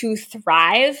to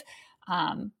thrive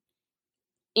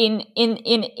in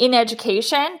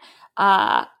education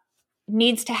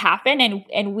needs to happen,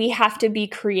 and we have to be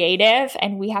creative,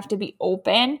 and we have to be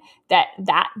open that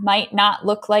might not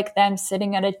look like them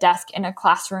sitting at a desk in a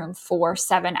classroom for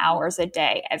 7 hours a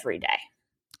day every day.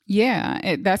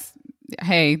 Yeah, that's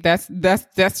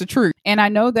the truth. And I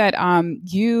know that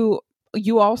you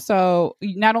also,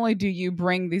 not only do you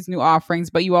bring these new offerings,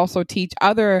 but you also teach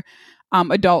other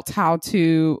adults how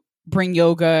to bring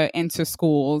yoga into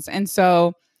schools. And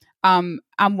so I'm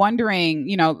wondering,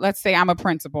 let's say I'm a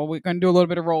principal. We're going to do a little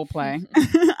bit of role play.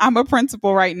 I'm a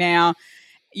principal right now.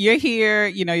 You're here,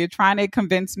 you're trying to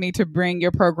convince me to bring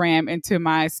your program into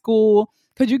my school.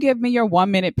 Could you give me your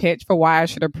 1-minute pitch for why I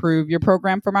should approve your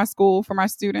program for my school, for my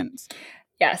students?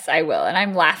 Yes, I will. And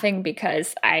I'm laughing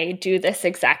because I do this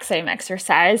exact same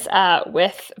exercise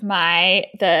with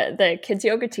the kids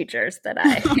yoga teachers that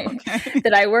I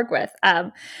that I work with.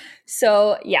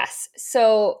 So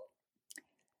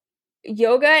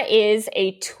yoga is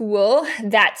a tool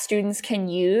that students can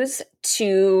use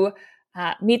to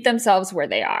meet themselves where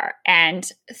they are.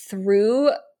 And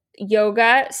through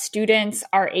yoga, students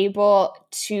are able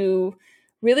to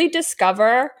really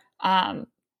discover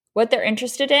what they're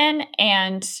interested in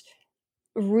and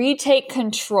retake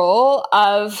control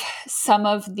of some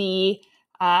of the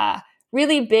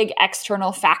really big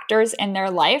external factors in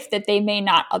their life that they may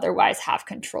not otherwise have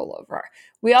control over.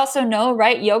 We also know,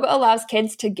 right, yoga allows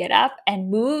kids to get up and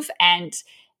move and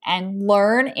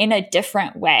learn in a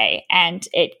different way. And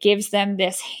it gives them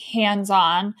this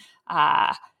hands-on,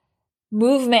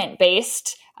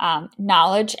 movement-based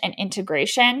knowledge and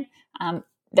integration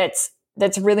that's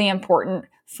really important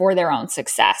for their own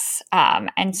success.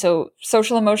 And so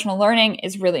social emotional learning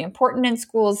is really important in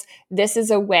schools. This is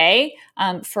a way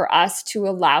for us to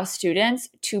allow students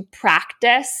to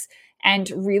practice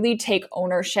and really take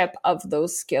ownership of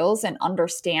those skills and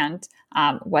understand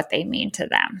what they mean to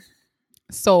them.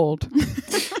 Sold.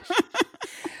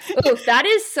 Ooh, that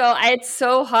is it's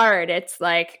so hard. It's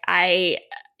like, I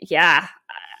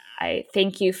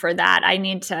thank you for that. I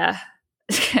need to,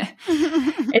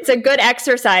 it's a good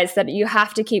exercise that you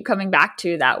have to keep coming back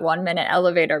to, that 1-minute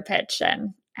elevator pitch.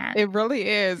 And it really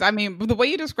is. I mean, the way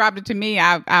you described it to me,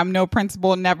 I'm no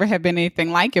principal, never have been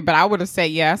anything like it, but I would have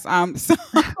said yes. So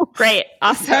great.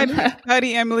 Awesome.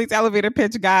 Study Emily's elevator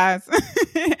pitch, guys.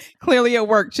 Clearly it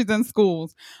worked. She's in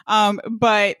schools.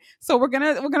 But so we're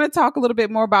gonna talk a little bit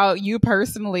more about you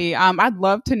personally. I'd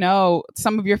love to know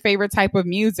some of your favorite type of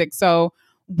music. So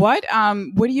what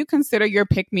do you consider your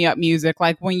pick-me-up music?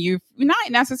 Like when you, not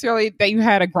necessarily that you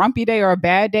had a grumpy day or a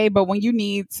bad day, but when you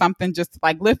need something just to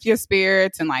like lift your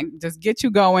spirits and like just get you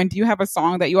going, do you have a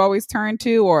song that you always turn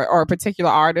to, or a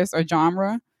particular artist or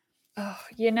genre? Oh,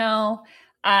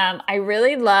 I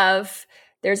really love,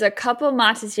 there's a couple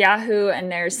Matisyahu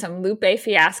and there's some Lupe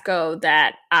Fiasco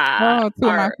that two of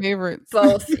my favorites.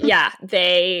 Both, yeah,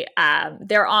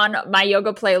 they're on my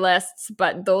yoga playlists,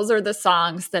 but those are the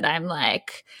songs that I'm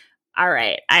like, all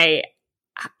right, I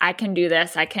can do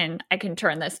this. I can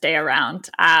turn this day around.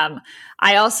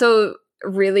 I also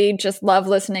really just love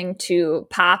listening to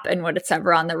pop and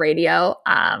whatever on the radio.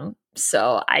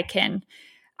 So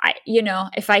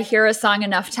if I hear a song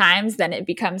enough times, then it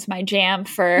becomes my jam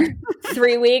for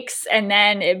 3 weeks and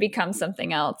then it becomes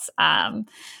something else.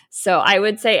 So I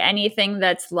would say anything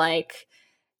that's like,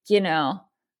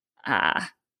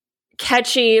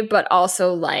 catchy, but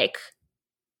also like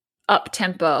up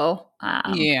tempo.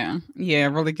 Yeah,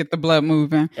 really get the blood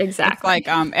moving. Exactly. It's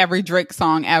like every Drake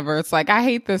song ever. It's like, I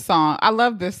hate this song, I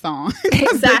love this song,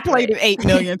 because Exactly. they played it 8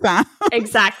 million times.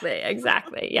 Exactly.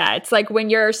 Yeah, it's like when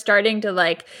you're starting to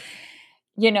like,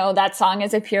 that song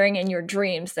is appearing in your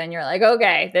dreams, then you're like,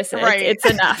 okay, this is Right. it's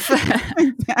enough.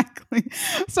 Exactly.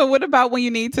 So what about when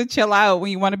you need to chill out,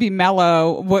 when you want to be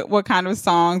mellow? What kind of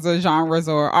songs or genres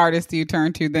or artists do you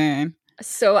turn to then?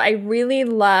 So I really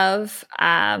love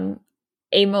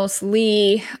Amos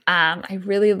Lee. I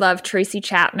really love Tracy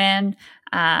Chapman.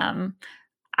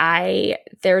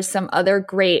 There's some other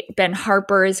great, Ben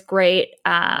Harper is great.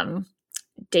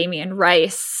 Damian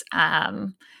Rice.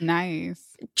 Nice.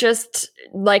 Just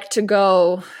like to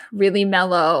go really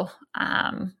mellow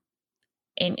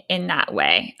in that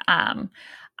way.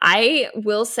 I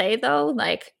will say though,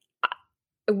 like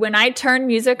when I turn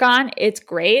music on, it's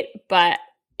great, but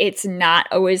it's not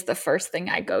always the first thing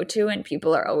I go to, and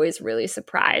people are always really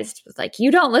surprised. It's like,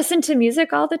 you don't listen to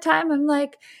music all the time? I'm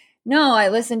like, no, I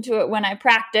listen to it when I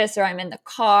practice or I'm in the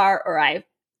car or I,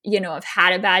 have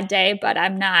had a bad day, but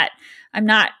I'm not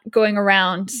going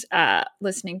around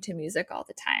listening to music all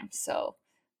the time. So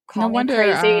call me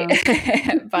crazy,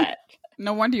 but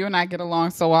no wonder you and I get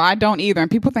along so well. I don't either. And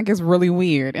people think it's really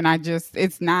weird. And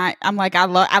it's not, I'm like, I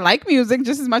like music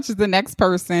just as much as the next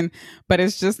person, but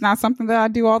it's just not something that I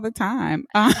do all the time.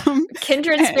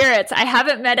 Kindred spirits. I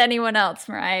haven't met anyone else,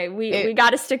 Mariah. We got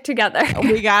to stick together.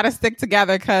 We got to stick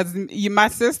together because my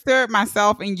sister,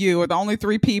 myself, and you are the only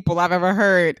 3 people I've ever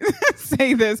heard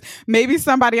say this. Maybe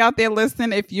somebody out there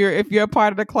listening, if you're a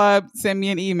part of the club, send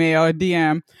me an email or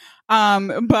DM.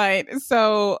 But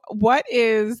so what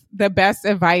is the best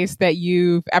advice that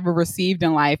you've ever received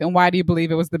in life, and why do you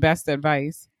believe it was the best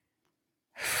advice?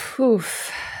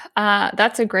 Oof.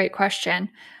 That's a great question.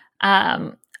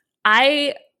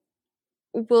 I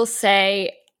will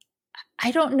say,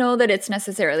 I don't know that it's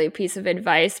necessarily a piece of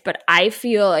advice, but I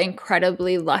feel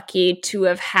incredibly lucky to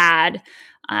have had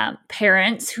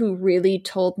parents who really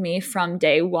told me from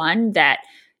day one that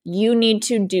you need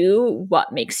to do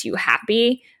what makes you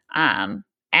happy.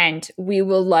 And we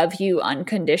will love you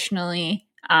unconditionally,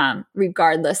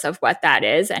 regardless of what that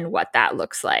is and what that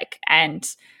looks like. And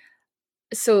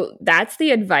so that's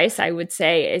the advice I would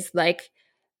say is like,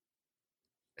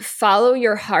 follow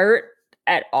your heart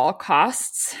at all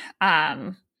costs.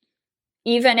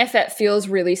 Even if it feels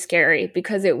really scary,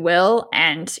 because it will,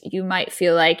 and you might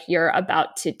feel like you're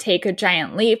about to take a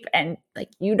giant leap and like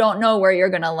you don't know where you're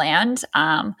going to land.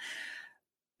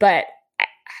 But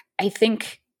I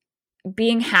think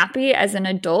being happy as an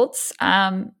adult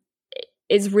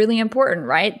is really important,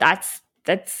 right? That's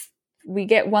we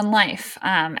get one life.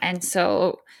 And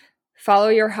so follow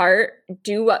your heart,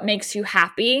 do what makes you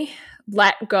happy,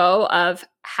 let go of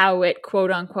how it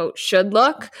quote unquote should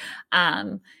look.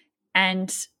 And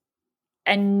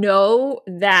know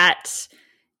that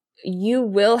you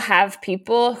will have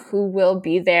people who will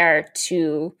be there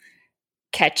to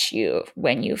catch you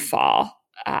when you fall,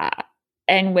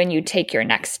 and when you take your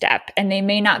next step. And they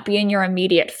may not be in your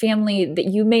immediate family, that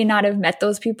you may not have met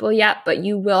those people yet, but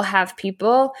you will have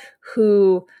people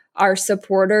who are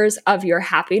supporters of your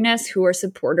happiness, who are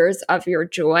supporters of your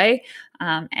joy.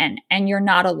 And you're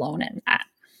not alone in that.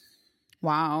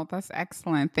 Wow, that's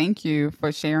excellent. Thank you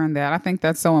for sharing that. I think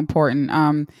that's so important.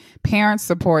 Parent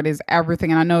support is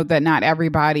everything. And I know that not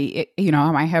everybody,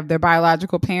 might have their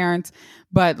biological parents,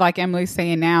 but like Emily's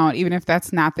saying now, even if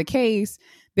that's not the case,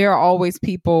 there are always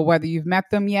people, whether you've met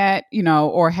them yet,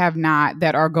 or have not,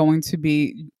 that are going to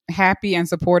be happy and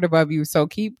supportive of you. So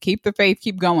keep the faith,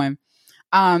 keep going.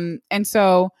 And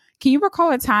so can you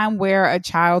recall a time where a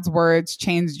child's words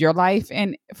changed your life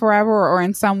in forever or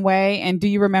in some way? And do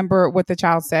you remember what the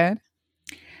child said?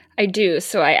 I do.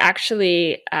 So I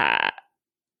actually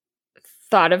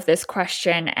thought of this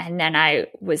question, and then I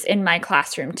was in my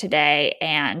classroom today,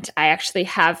 and I actually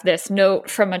have this note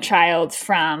from a child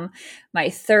from my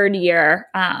 3rd year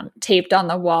taped on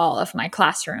the wall of my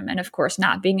classroom. And of course,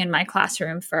 not being in my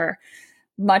classroom for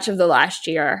much of the last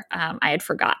year, I had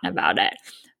forgotten about it.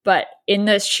 But in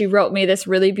this, she wrote me this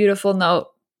really beautiful note.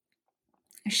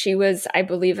 She was, I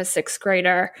believe, a 6th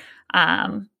grader,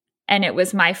 and it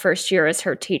was my first year as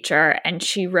her teacher. And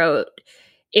she wrote,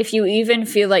 "If you even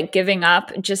feel like giving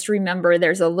up, just remember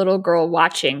there's a little girl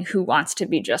watching who wants to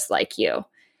be just like you."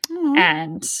 Aww.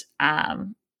 And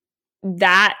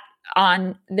that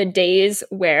on the days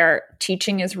where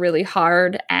teaching is really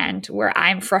hard and where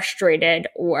I'm frustrated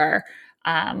or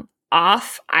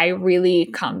off, I really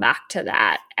come back to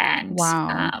that. And,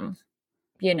 wow.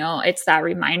 It's that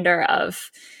reminder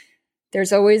of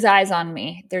there's always eyes on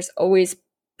me. There's always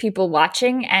people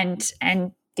watching, and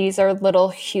these are little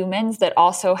humans that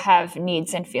also have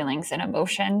needs and feelings and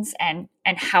emotions, and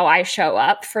how I show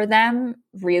up for them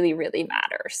really, really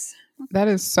matters. That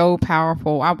is so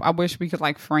powerful. I wish we could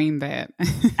like frame that.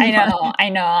 I know.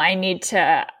 I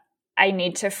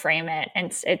need to frame it,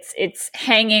 and it's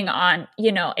hanging on,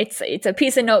 it's a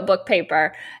piece of notebook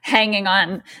paper hanging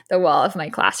on the wall of my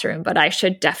classroom, but I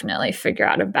should definitely figure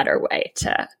out a better way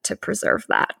to preserve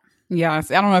that.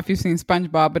 Yes. I don't know if you've seen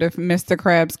SpongeBob, but if Mr.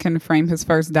 Krabs can frame his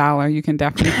first dollar, you can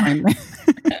definitely frame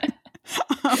it.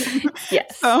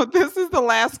 Yes. So this is the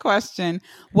last question.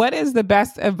 What is the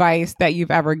best advice that you've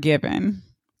ever given?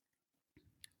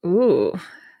 Ooh.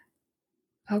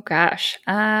 Oh gosh.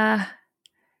 That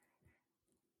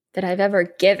I've ever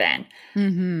given.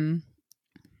 Mm-hmm.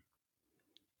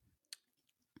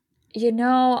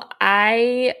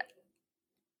 I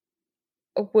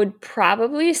would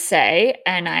probably say,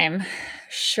 and I'm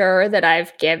sure that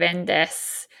I've given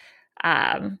this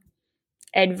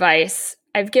advice.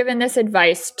 I've given this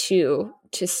advice to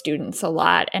students a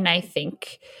lot, and I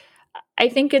think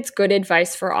it's good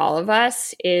advice for all of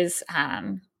us. Is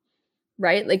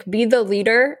right, like be the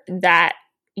leader that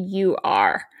you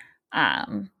are.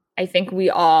 I think we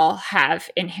all have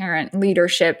inherent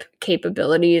leadership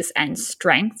capabilities and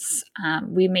strengths.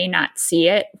 We may not see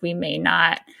it. We may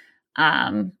not,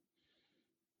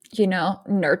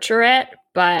 nurture it.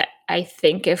 But I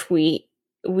think if we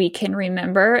can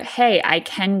remember, hey, I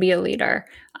can be a leader.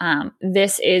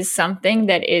 This is something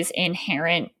that is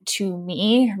inherent to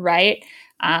me, right?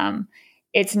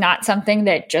 It's not something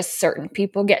that just certain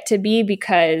people get to be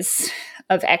because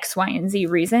of X, Y, and Z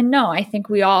reason. No, I think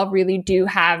we all really do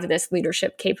have this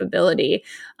leadership capability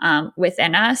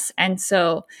within us. And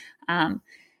so,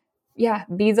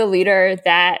 be the leader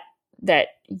that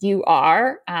you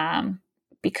are,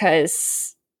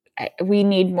 because we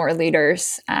need more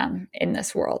leaders in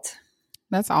this world.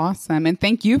 That's awesome. And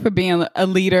thank you for being a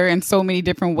leader in so many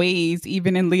different ways,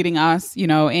 even in leading us,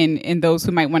 in those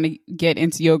who might want to get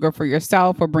into yoga for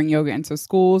yourself or bring yoga into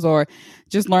schools or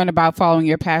just learn about following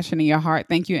your passion in your heart.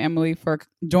 Thank you, Emily, for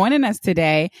joining us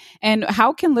today. And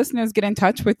how can listeners get in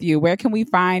touch with you? Where can we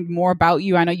find more about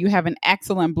you? I know you have an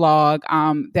excellent blog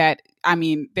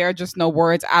there are just no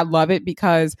words. I love it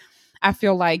because I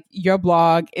feel like your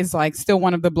blog is like still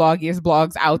one of the bloggiest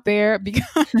blogs out there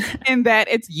because in that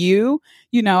it's you.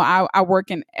 I work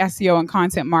in SEO and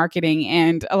content marketing,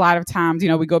 and a lot of times,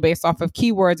 we go based off of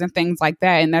keywords and things like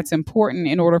that. And that's important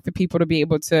in order for people to be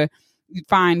able to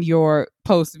find your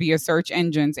posts via search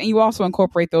engines. And you also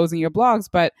incorporate those in your blogs.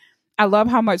 But I love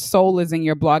how much soul is in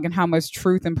your blog and how much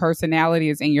truth and personality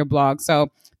is in your blog. So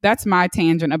that's my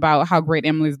tangent about how great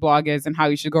Emily's blog is and how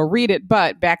you should go read it.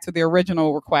 But back to the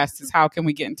original request is how can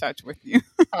we get in touch with you?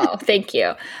 Oh, thank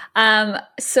you.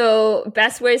 So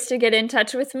best ways to get in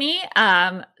touch with me,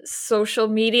 social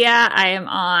media. I am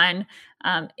on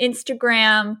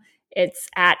Instagram. It's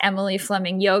at Emily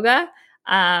Fleming Yoga.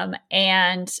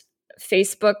 And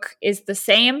Facebook is the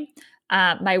same.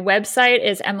 My website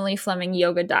is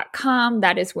emilyflemingyoga.com.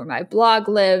 That is where my blog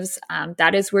lives.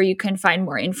 That is where you can find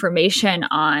more information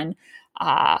on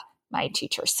my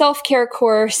teacher self-care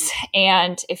course.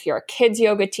 And if you're a kids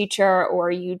yoga teacher,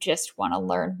 or you just want to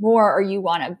learn more, or you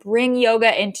want to bring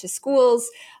yoga into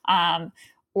schools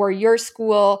or your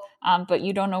school, but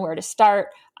you don't know where to start,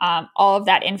 all of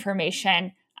that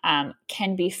information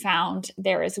can be found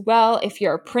there as well. If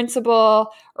you're a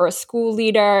principal or a school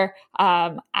leader,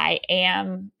 I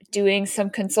am doing some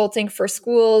consulting for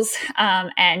schools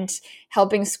and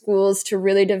helping schools to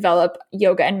really develop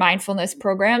yoga and mindfulness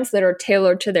programs that are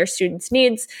tailored to their students'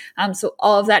 needs. So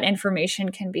all of that information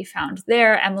can be found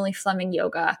there,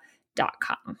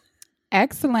 emilyflemingyoga.com.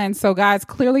 Excellent. So guys,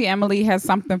 clearly Emily has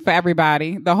something for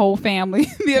everybody, the whole family,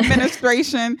 the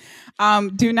administration.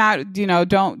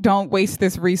 Don't waste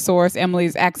this resource. Emily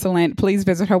is excellent. Please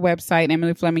visit her website,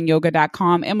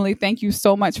 emilyflemingyoga.com. Emily, thank you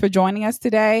so much for joining us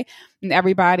today. And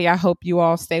everybody, I hope you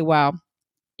all stay well.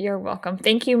 You're welcome.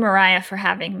 Thank you, Mariah, for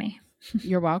having me.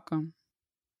 You're welcome.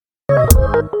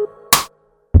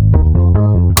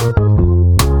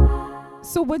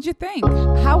 So what'd you think?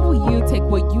 How will you take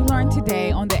what you learned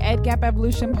today on the EdGap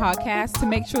Evolution podcast to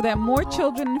make sure that more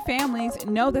children and families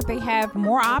know that they have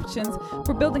more options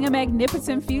for building a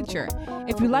magnificent future?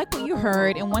 If you like what you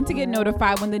heard and want to get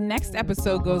notified when the next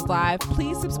episode goes live,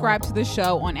 please subscribe to the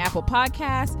show on Apple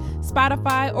Podcasts,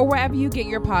 Spotify, or wherever you get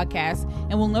your podcasts,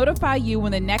 and we'll notify you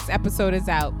when the next episode is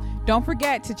out. Don't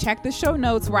forget to check the show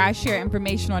notes where I share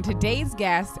information on today's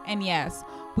guest. And yes,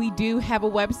 we do have a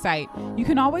website. You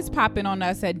can always pop in on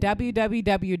us at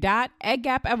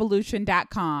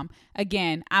www.edgapevolution.com.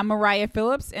 Again, I'm Mariah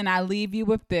Phillips, and I leave you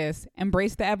with this.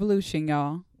 Embrace the evolution,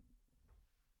 y'all.